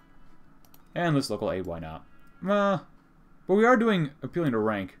capacitors. And list local aid, why not? But we are doing appealing to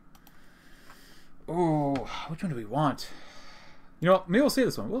rank. Oh, which one do we want? You know, maybe we'll say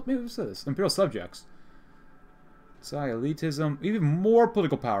this one. Well, maybe we'll say this. Imperial subjects. Psi elitism. Even more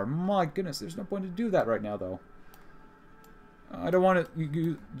political power. My goodness, there's no point to do that right now, though. I don't want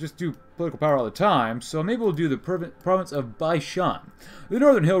to just do political power all the time, so maybe we'll do the province of Baishan. The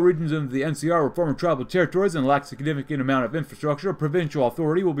northern hill regions of the NCR were former tribal territories and lack a significant amount of infrastructure. A provincial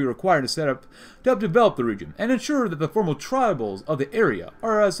authority will be required to set up to help develop the region and ensure that the formal tribals of the area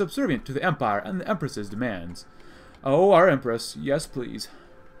are as subservient to the empire and the empress's demands. Oh, our empress, yes please.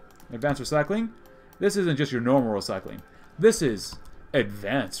 Advanced recycling. This isn't just your normal recycling. This is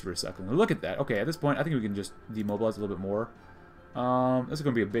advanced recycling. Look at that. Okay, at this point, I think we can just demobilize a little bit more. This is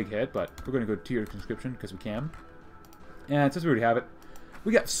going to be a big hit, but we're going to go tiered conscription because we can. And since we already have it,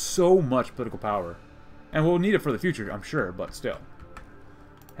 we got so much political power. And we'll need it for the future, I'm sure, but still.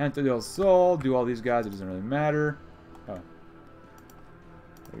 Gente del Sol, do all these guys, it doesn't really matter. Oh.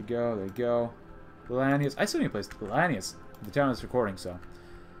 There we go, there we go. Lanius, I still need to place Lanius at the time of this recording, so.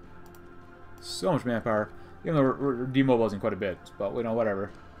 So much manpower. Even though we're demobilizing quite a bit, but, you know, whatever.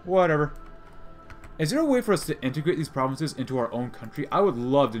 Whatever. Is there a way for us to integrate these provinces into our own country? I would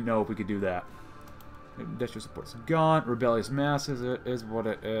love to know if we could do that. Industrial support's gone. Rebellious masses is what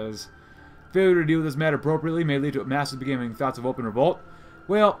it is. Failure to deal with this matter appropriately may lead to masses beginning thoughts of open revolt.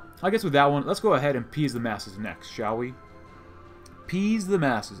 Well, I guess with that one, let's go ahead and appease the masses next, shall we? Appease the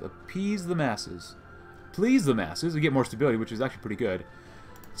masses. Appease the masses. Please the masses. We get more stability, which is actually pretty good.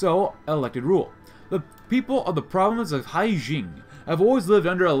 So, elected rule. The people of the province of Haijing have always lived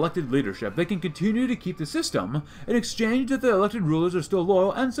under elected leadership. They can continue to keep the system in exchange that the elected rulers are still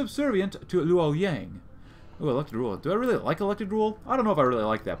loyal and subservient to Luo Yang. Ooh, elected rule. Do I really like elected rule? I don't know if I really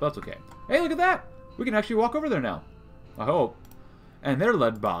like that, but that's okay. Hey, look at that! We can actually walk over there now. I hope. And they're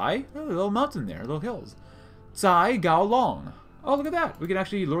led by a little mountain there, little hills. Cai Gao Long. Oh, look at that! We can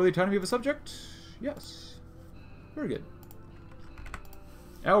actually lower the autonomy of a subject. Yes. Very good.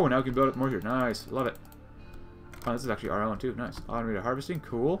 Oh, now we can build up more here. Nice. Love it. Oh, this is actually our own too. Nice. Automated harvesting.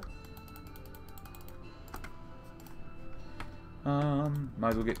 Cool. Might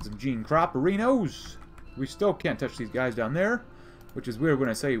as well get some gene cropperinos. We still can't touch these guys down there, which is weird when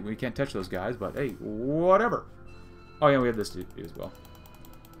I say we can't touch those guys, but hey, whatever. Oh yeah, we have this to do as well.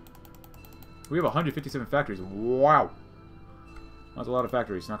 We have 157 factories. Wow. That's a lot of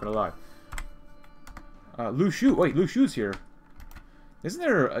factories, not gonna lie. Lu Shu. Wait, Lu Shu's here. Isn't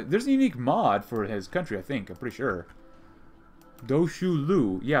there... there's a unique mod for his country, I think. I'm pretty sure. Doshu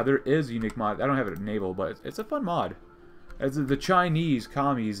Lu. Yeah, there is a unique mod. I don't have it enabled, but it's a fun mod. It's the Chinese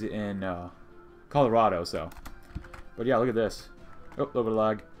commies in Colorado, so. But yeah, look at this. Oh, a little bit of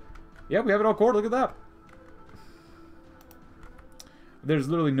lag. Yeah, we have it all cored. Look at that. There's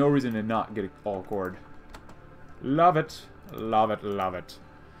literally no reason to not get it all cored. Love it. Love it. Love it.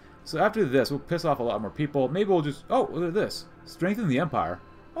 So after this, we'll piss off a lot more people. Maybe we'll just... oh, look at this. Strengthen the Empire.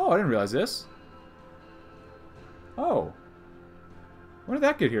 Oh, I didn't realize this. Oh. When did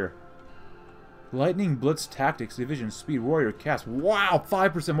that get here? Lightning Blitz Tactics Division Speed Warrior Cast. Wow,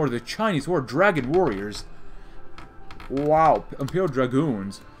 5% more. The Chinese Horde Dragon Warriors. Wow, Imperial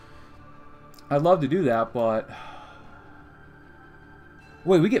Dragoons. I'd love to do that, but...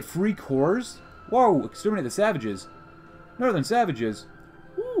 wait, we get free cores? Whoa, exterminate the savages. Northern savages.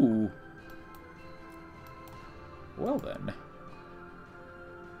 Ooh. Well then.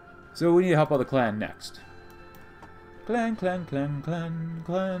 So we need to help out the clan next. Clan, clan, clan, clan,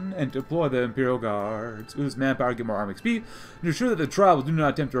 clan. And deploy the Imperial Guards. With this manpower, get more army XP. To ensure that the tribals do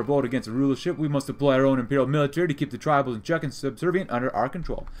not attempt to revolt against the rulership, we must deploy our own Imperial military to keep the tribals in check and subservient under our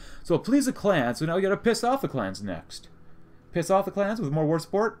control. So please the clans, so now we gotta piss off the clans next. Piss off the clans with more war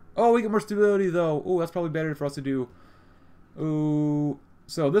support. Oh, we get more stability though. Ooh, that's probably better for us to do. Ooh.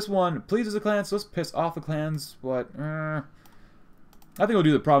 So this one pleases the clans, so let's piss off the clans, but I think we'll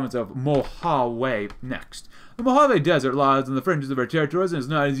do the province of Mojave next. The Mojave Desert lies on the fringes of our territories and is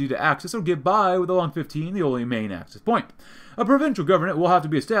not easy to access or get by with along 15, the only main access point. A provincial government will have to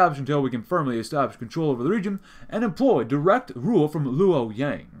be established until we can firmly establish control over the region and employ direct rule from Luo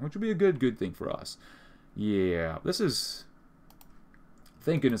Yang, which will be a good thing for us. Yeah, this is...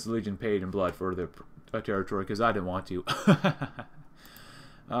 thank goodness the Legion paid in blood for the territory, because I didn't want to.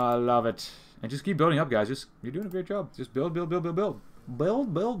 I love it. And just keep building up, guys. You're doing a great job. Just build, build, build, build, build.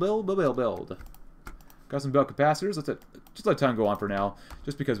 Build, build, build, build, build, build. Got some belt capacitors. Just let time go on for now,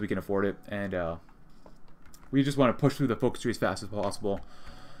 just because we can afford it, and we just want to push through the focus tree as fast as possible.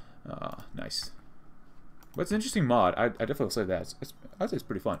 Nice. But it's an interesting mod. I definitely will say that. I'd say it's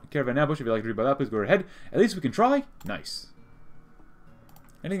pretty fun. Caravan Ambush, if you'd like to read about that, please go ahead. At least we can try. Nice.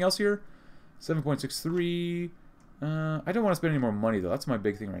 Anything else here? 7.63. I don't want to spend any more money, though. That's my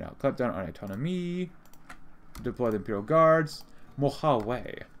big thing right now. Clamp down on autonomy. Deploy the Imperial Guards.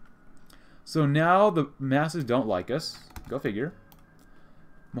 Mojave. So now the masses don't like us. Go figure.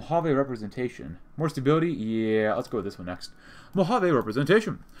 Mojave representation. More stability? Yeah, let's go with this one next. Mojave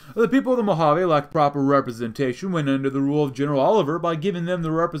representation. The people of the Mojave lack proper representation when under the rule of General Oliver. By giving them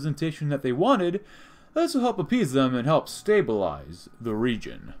the representation that they wanted, this will help appease them and help stabilize the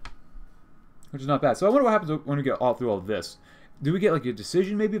region. Which is not bad. So I wonder what happens when we get all through all of this. Do we get like a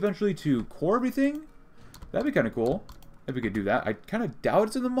decision maybe eventually to core everything? That'd be kind of cool if we could do that. I kind of doubt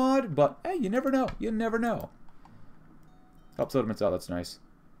it's in the mod, but hey, you never know. You never know. Help settlements out. That's nice.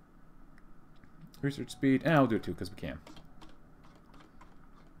 Research speed. And I'll do it too because we can.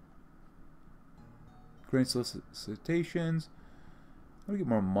 Grain solicitations. How do we get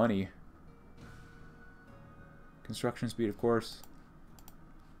more money? Construction speed, of course.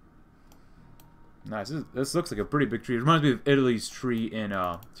 Nice. This looks like a pretty big tree. It reminds me of Italy's tree in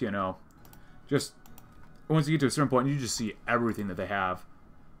TNO. Just once you get to a certain point, you just see everything that they have.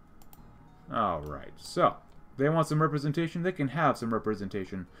 Alright, so they want some representation. They can have some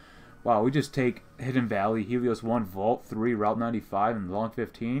representation. Wow, we just take Hidden Valley, Helios 1, Vault 3, Route 95, and Long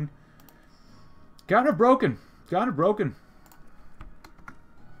 15. Kind of broken. Kind of broken.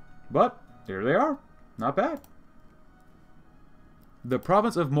 But, there they are. Not bad. The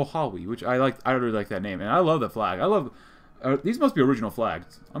province of Mojave, which I really like that name. And I love the flag. I love... these must be original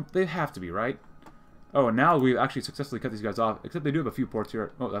flags. They have to be, right? Oh, and now we've actually successfully cut these guys off. Except they do have a few ports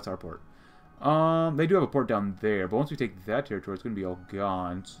here. Oh, that's our port. They do have a port down there. But once we take that territory, it's going to be all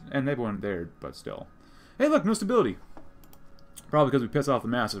gone. And they have one there, but still. Hey, look, no stability. Probably because we piss off the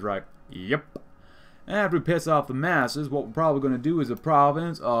masses, right? Yep. After we piss off the masses, what we're probably going to do is the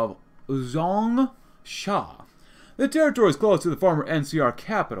province of Zhongsha. The territory is close to the former NCR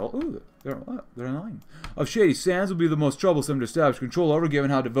capital. Ooh, they're in line. Of Shady Sands will be the most troublesome to establish control over, given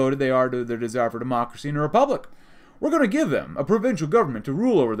how devoted they are to their desire for democracy and a republic. We're going to give them a provincial government to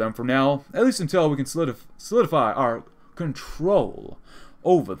rule over them from now, at least until we can solidify our control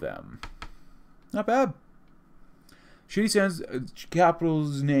over them. Not bad. Shady Sands'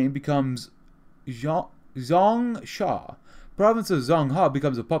 capital's name becomes Zhongsha. Province of Zhongha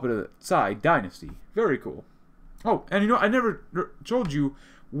becomes a puppet of the Tsai dynasty. Very cool. Oh, and you know, I never told you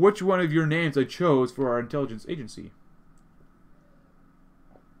which one of your names I chose for our intelligence agency.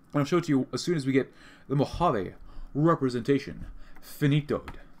 I'll show it to you as soon as we get the Mojave representation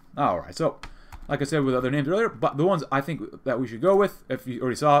finitoed. Alright, so, like I said with other names earlier, but the ones I think that we should go with, if you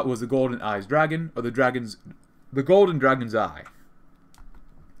already saw it, was the Golden Eyes Dragon, or the Golden Dragon's Eye.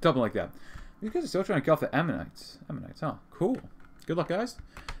 Something like that. These guys are still trying to kill off the Ammonites. Ammonites, huh? Cool. Good luck, guys.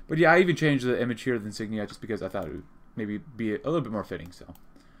 But yeah, I even changed the image here, the insignia, just because I thought it would maybe be a little bit more fitting, so.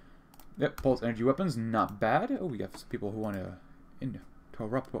 Yep, pulse energy weapons, not bad. Oh, we got some people who want to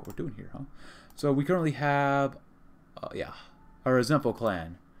interrupt what we're doing here, huh? So we currently have, yeah, a resentful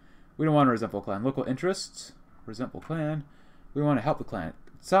clan. We don't want a resentful clan. Local interests, resentful clan. We want to help the clan.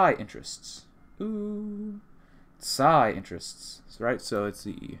 Tsai interests. Ooh. Tsai interests, right? So it's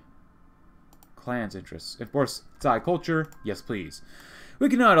the clan's interests. Enforce Tsai culture, yes please. We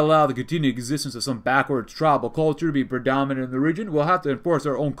cannot allow the continued existence of some backwards tribal culture to be predominant in the region. We'll have to enforce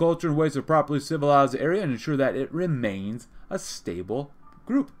our own culture in ways to properly civilize the area and ensure that it remains a stable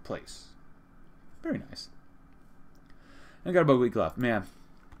group place. Very nice. I got about a week left. Man,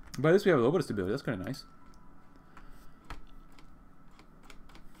 but at least we have a little bit of stability. That's kind of nice.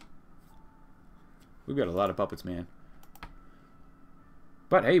 We've got a lot of puppets, man.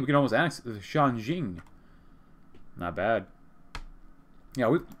 But hey, we can almost annex the Shanjing. Not bad.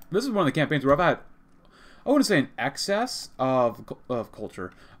 Yeah, this is one of the campaigns where I've had, I wouldn't say an excess of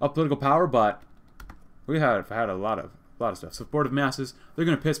culture, of political power, but we have had a lot of stuff. Supportive masses, they're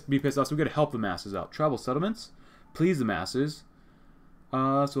going to be pissed off, so we've got to help the masses out. Tribal settlements, please the masses,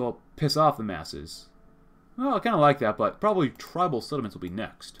 so I'll piss off the masses. Well, I kind of like that, but probably tribal settlements will be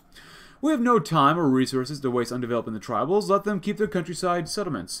next. We have no time or resources to waste on developing the tribals. Let them keep their countryside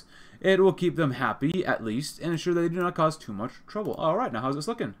settlements. It will keep them happy, at least, and ensure that they do not cause too much trouble. Alright, now how's this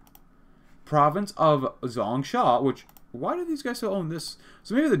looking? Province of Zhongsha, which, why do these guys still own this?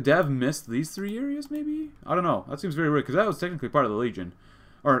 So maybe the dev missed these 3 areas, maybe? I don't know. That seems very weird, because that was technically part of the Legion.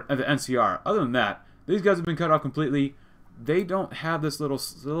 Or the NCR. Other than that, these guys have been cut off completely. They don't have this little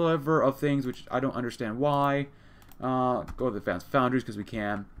sliver of things, which I don't understand why. Go to the advanced foundries, because we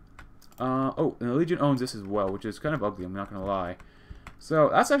can. Oh, and the Legion owns this as well, which is kind of ugly, I'm not going to lie. So,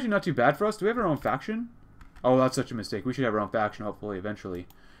 that's actually not too bad for us. Do we have our own faction? Oh, that's such a mistake. We should have our own faction, hopefully, eventually.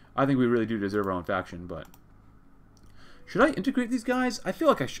 I think we really do deserve our own faction, but... Should I integrate these guys? I feel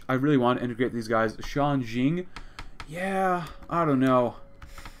like I really want to integrate these guys. Shanjing? Yeah, I don't know.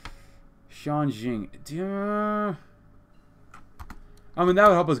 Shanjing. I mean, that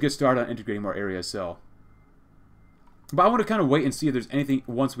would help us get started on integrating more areas, so... But I want to kind of wait and see if there's anything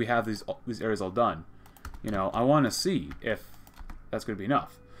once we have these areas all done. You know, I want to see if that's going to be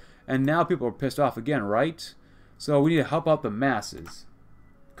enough. And now people are pissed off again, right? So we need to help out the masses.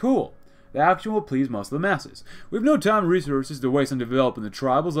 Cool. The action will please most of the masses. We have no time or resources to waste on developing the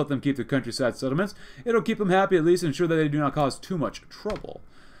tribals. Let them keep their countryside settlements. It'll keep them happy at least and ensure that they do not cause too much trouble.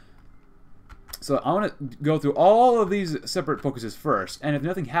 So I want to go through all of these separate focuses first. And if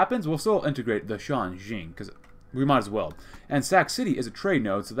nothing happens, we'll still integrate the Shanjing, because we might as well. And Sac City is a trade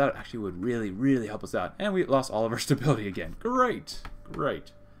node, so that actually would really, really help us out. And we lost all of our stability again. Great.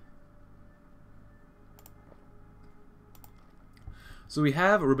 Great. So we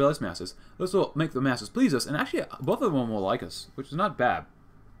have rebellious masses. This will make the masses please us, and actually both of them will like us, which is not bad.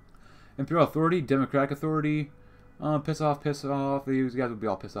 Imperial Authority, Democratic Authority, piss off. These guys will be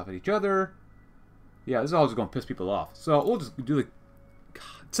all pissed off at each other. Yeah, this is all just going to piss people off. So we'll just do the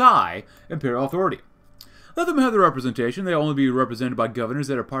Thai Imperial Authority. Let them have their representation. They'll only be represented by governors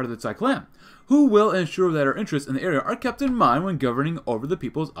that are part of the Tsai clan, who will ensure that our interests in the area are kept in mind when governing over the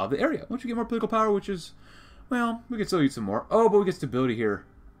peoples of the area. Once you get more political power, which is, well, we can still use some more. Oh, but we get stability here.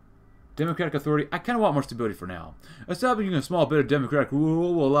 Democratic authority. I kind of want more stability for now. Establishing a small bit of democratic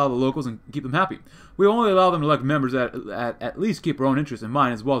rule will allow the locals and keep them happy. We only allow them to elect members that at least keep our own interests in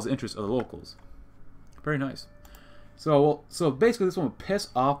mind as well as the interests of the locals. Very nice. So basically this one will piss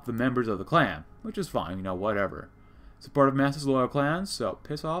off the members of the clan, which is fine, you know, whatever. It's a part of Master's loyal clans, so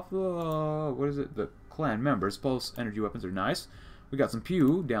piss off the, the clan members. Pulse energy weapons are nice. We got some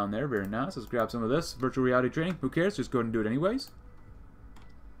pew down there, very nice. Let's grab some of this. Virtual reality training, who cares? Just go ahead and do it anyways.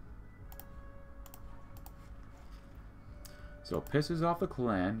 So pisses off the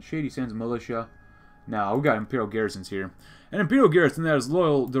clan. Shady sends militia. Now we got Imperial garrisons here. An Imperial garrison that is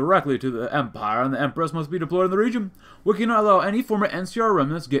loyal directly to the Empire and the Empress must be deployed in the region. We cannot allow any former NCR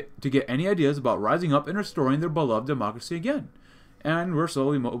remnants to get any ideas about rising up and restoring their beloved democracy again. And we're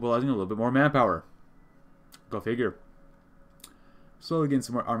slowly mobilizing a little bit more manpower. Go figure. Slowly getting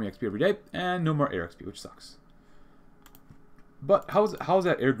some more army XP every day, and no more air XP, which sucks. But how's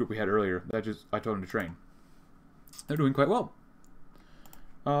that air group we had earlier that I told them to train? They're doing quite well.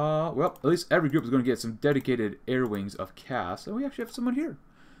 Well, at least every group is going to get some dedicated air wings of Cass. And we actually have someone here.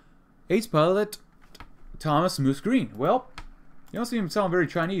 Ace Pilot Thomas Moose Green. Well, you don't seem to sound very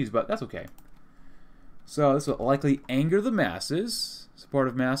Chinese, but that's okay. So this will likely anger the masses.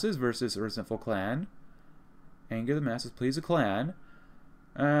 Supportive masses versus a resentful clan. Anger the masses, please the clan.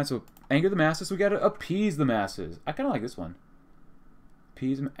 So anger the masses, we got to appease the masses. I kind of like this one.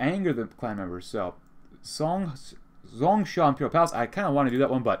 Appease them, anger the clan members. So Zongsha Imperial Palace. I kind of want to do that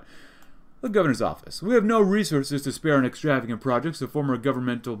one, but the governor's office. We have no resources to spare on extravagant projects. The former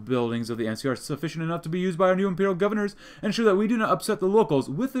governmental buildings of the NCR are sufficient enough to be used by our new imperial governors and ensure that we do not upset the locals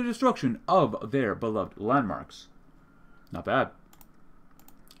with the destruction of their beloved landmarks. Not bad.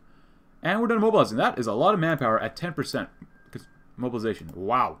 And we're done mobilizing. That is a lot of manpower at 10% mobilization.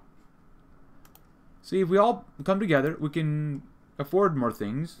 Wow. See, if we all come together, we can afford more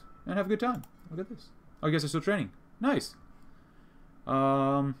things and have a good time. Look at this. Oh, I guess they're still training. Nice.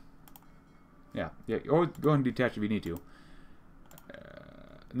 Yeah. Or go ahead and detach if you need to.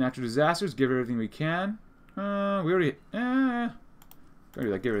 Natural disasters. Give everything we can. We already. Go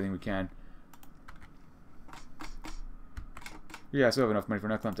do that. Give everything we can. Yeah, I still have enough money for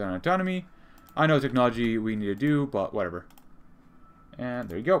not clampdown on autonomy. I know technology we need to do, but whatever. And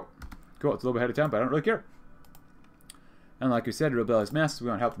there you go. Cool. It's a little bit ahead of time, but I don't really care. And like we said, rebellious masses. We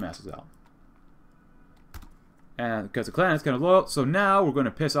want to help the masses out. And because the clan is kind of loyal, so now we're going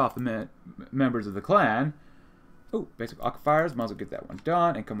to piss off the members of the clan. Oh, basic occupiers. Might as well get that one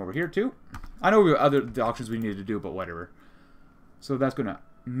done and come over here too. I know we have other auctions we need to do, but whatever. So that's going to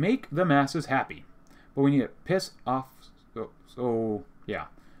make the masses happy. But we need to piss off. So yeah.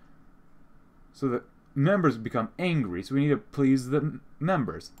 So the members become angry, so we need to please the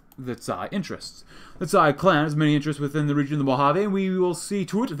members. The Tsai interests. The Tsai clan has many interests within the region of the Mojave, and we will see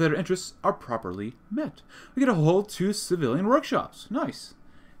to it that their interests are properly met. We get a whole 2 civilian workshops. Nice.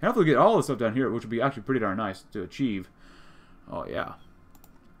 And hopefully we get all this stuff down here, which would be actually pretty darn nice to achieve. Oh, yeah.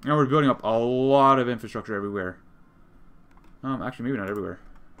 And we're building up a lot of infrastructure everywhere. Actually, maybe not everywhere.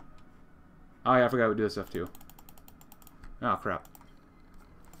 Oh, yeah, I forgot we do this stuff, too. Oh, crap.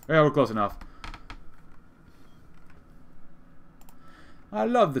 Yeah, we're close enough. I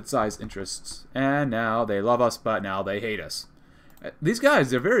love the Tsai's interests. And now they love us, but now they hate us. These guys,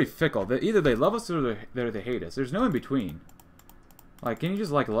 they're very fickle. Either they love us or they hate us. There's no in between. Like, can you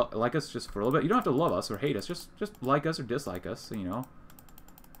just like us just for a little bit? You don't have to love us or hate us. Just like us or dislike us, you know.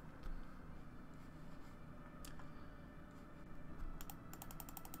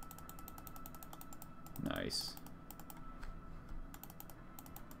 Nice.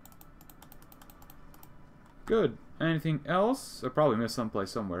 Good. Anything else? I probably missed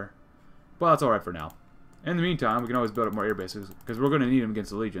someplace somewhere. But that's alright for now. In the meantime, we can always build up more air bases, because we're going to need them against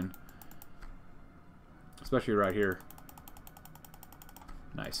the Legion. Especially right here.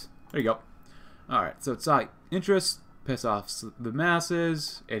 Nice. There you go. Alright, so it's like interest, piss off the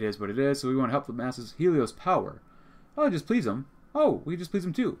masses. It is what it is, so we want to help the masses. Helios power. Oh, just please them. Oh, we just please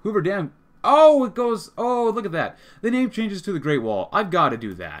them too. Hoover Dam. Oh, it goes. Oh, look at that. The name changes to the Great Wall. I've got to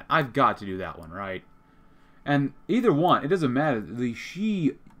do that. I've got to do that one, right? And either one, it doesn't matter. The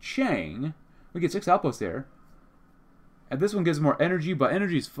Shi Chang, we get 6 outposts there. And this one gives more energy, but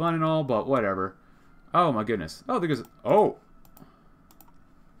energy is fun and all, but whatever. Oh my goodness. Oh, there goes. Oh.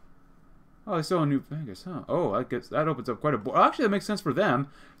 Oh, they still a new Vegas, huh? Oh, I guess that opens up quite a. Well, actually, that makes sense for them,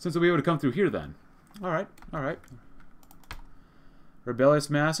 since they'll be able to come through here then. All right, all right. Rebellious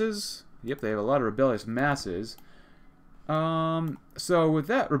masses. Yep, they have a lot of rebellious masses. So with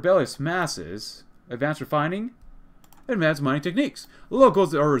that, rebellious masses, advanced refining, advanced mining techniques. The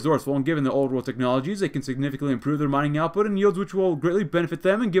locals are resourceful, and given the old world technologies, they can significantly improve their mining output and yields, which will greatly benefit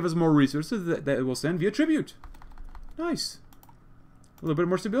them and give us more resources that it will send via tribute. Nice. A little bit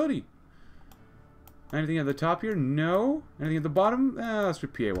more stability. Anything at the top here? No. Anything at the bottom? Let's do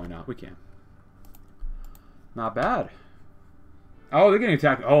PA, why not? We can. Not bad. Oh, they're getting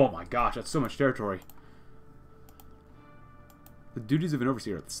attacked. Oh my gosh, that's so much territory. The duties of an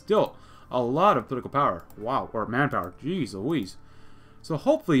overseer. Still a lot of political power. Wow, or manpower. Jeez Louise. So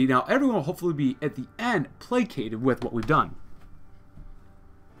hopefully, now everyone will hopefully be, at the end, placated with what we've done.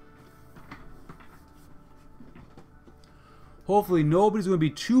 Hopefully nobody's going to be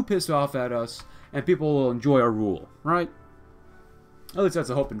too pissed off at us, and people will enjoy our rule, right? At least that's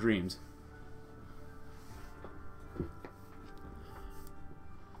the hope and dreams.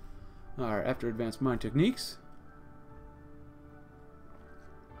 Alright, after advanced mine techniques.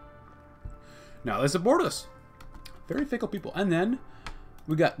 Now they support us. Very fickle people. And then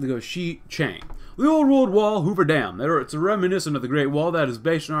we got the Shi Chang. The old world wall, Hoover Dam. It's a reminiscent of the Great Wall that is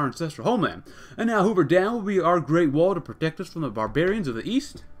based on our ancestral homeland. And now Hoover Dam will be our Great Wall to protect us from the barbarians of the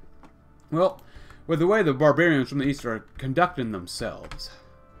East. Well, with the way the barbarians from the East are conducting themselves,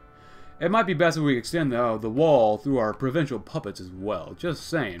 it might be best if we extend the wall through our provincial puppets as well. Just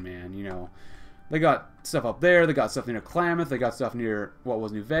saying, man, you know. They got stuff up there, they got stuff near Klamath, they got stuff near, what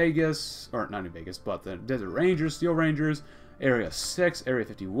was New Vegas, or not New Vegas, but the Desert Rangers, Steel Rangers, Area 6, Area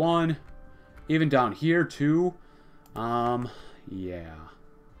 51, even down here too. Yeah.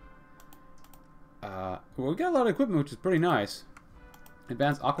 Well, we got a lot of equipment, which is pretty nice.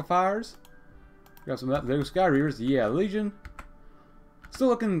 Advanced aquifers. Got some of that. There go Sky Reavers. Yeah, Legion. Still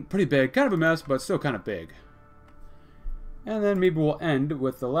looking pretty big. Kind of a mess, but still kind of big. And then maybe we'll end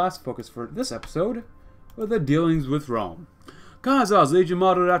with the last focus for this episode, with the dealings with Rome. Khazar's Legion,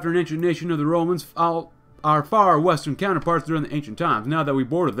 modeled after an ancient nation of the Romans, our far western counterparts during the ancient times. Now that we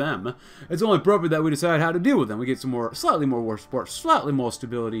boarded them, it's only appropriate that we decide how to deal with them. We get some slightly more war support, slightly more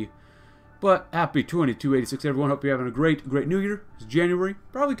stability. But happy 2286, everyone. Hope you're having a great New Year. It's January,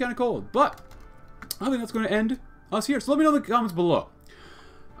 probably kind of cold, but I think that's going to end us here. So let me know in the comments below.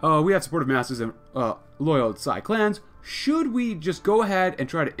 We have supportive masses and loyal Sai clans. Should we just go ahead and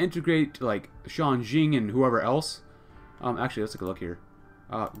try to integrate, like, Shan Jing and whoever else? Actually, let's take a look here.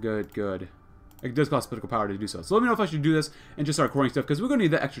 Good. It does cost political power to do so. So let me know if I should do this and just start coring stuff, because we're going to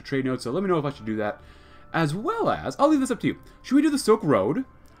need that extra trade note, so let me know if I should do that. As well as, I'll leave this up to you. Should we do the Silk Road,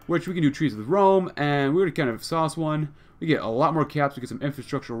 which we can do treaties with Rome, and we already kind of sauce one. We get a lot more caps, we get some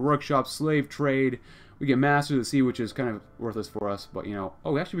infrastructural workshops, slave trade. We get Master of the Sea, which is kind of worthless for us, but, you know.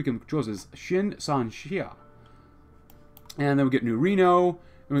 Oh, actually, we can choose as Shin San Xia. And then we get New Reno,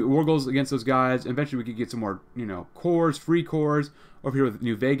 and we war goals against those guys. And eventually we could get some more, you know, cores, free cores. Over here with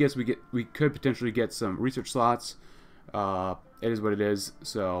New Vegas, we could potentially get some research slots. It is what it is.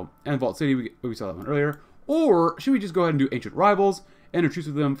 So, and Vault City, we saw that one earlier. Or should we just go ahead and do Ancient Rivals and retreat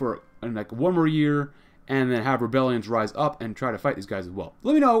with them for like one more year, and then have rebellions rise up and try to fight these guys as well?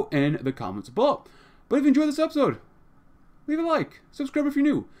 Let me know in the comments below. But if you enjoyed this episode, leave a like, subscribe if you're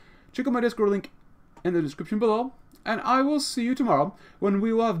new. Check out my Discord link in the description below. And I will see you tomorrow when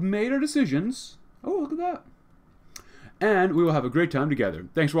we will have made our decisions. Oh, look at that. And we will have a great time together.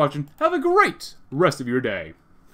 Thanks for watching. Have a great rest of your day.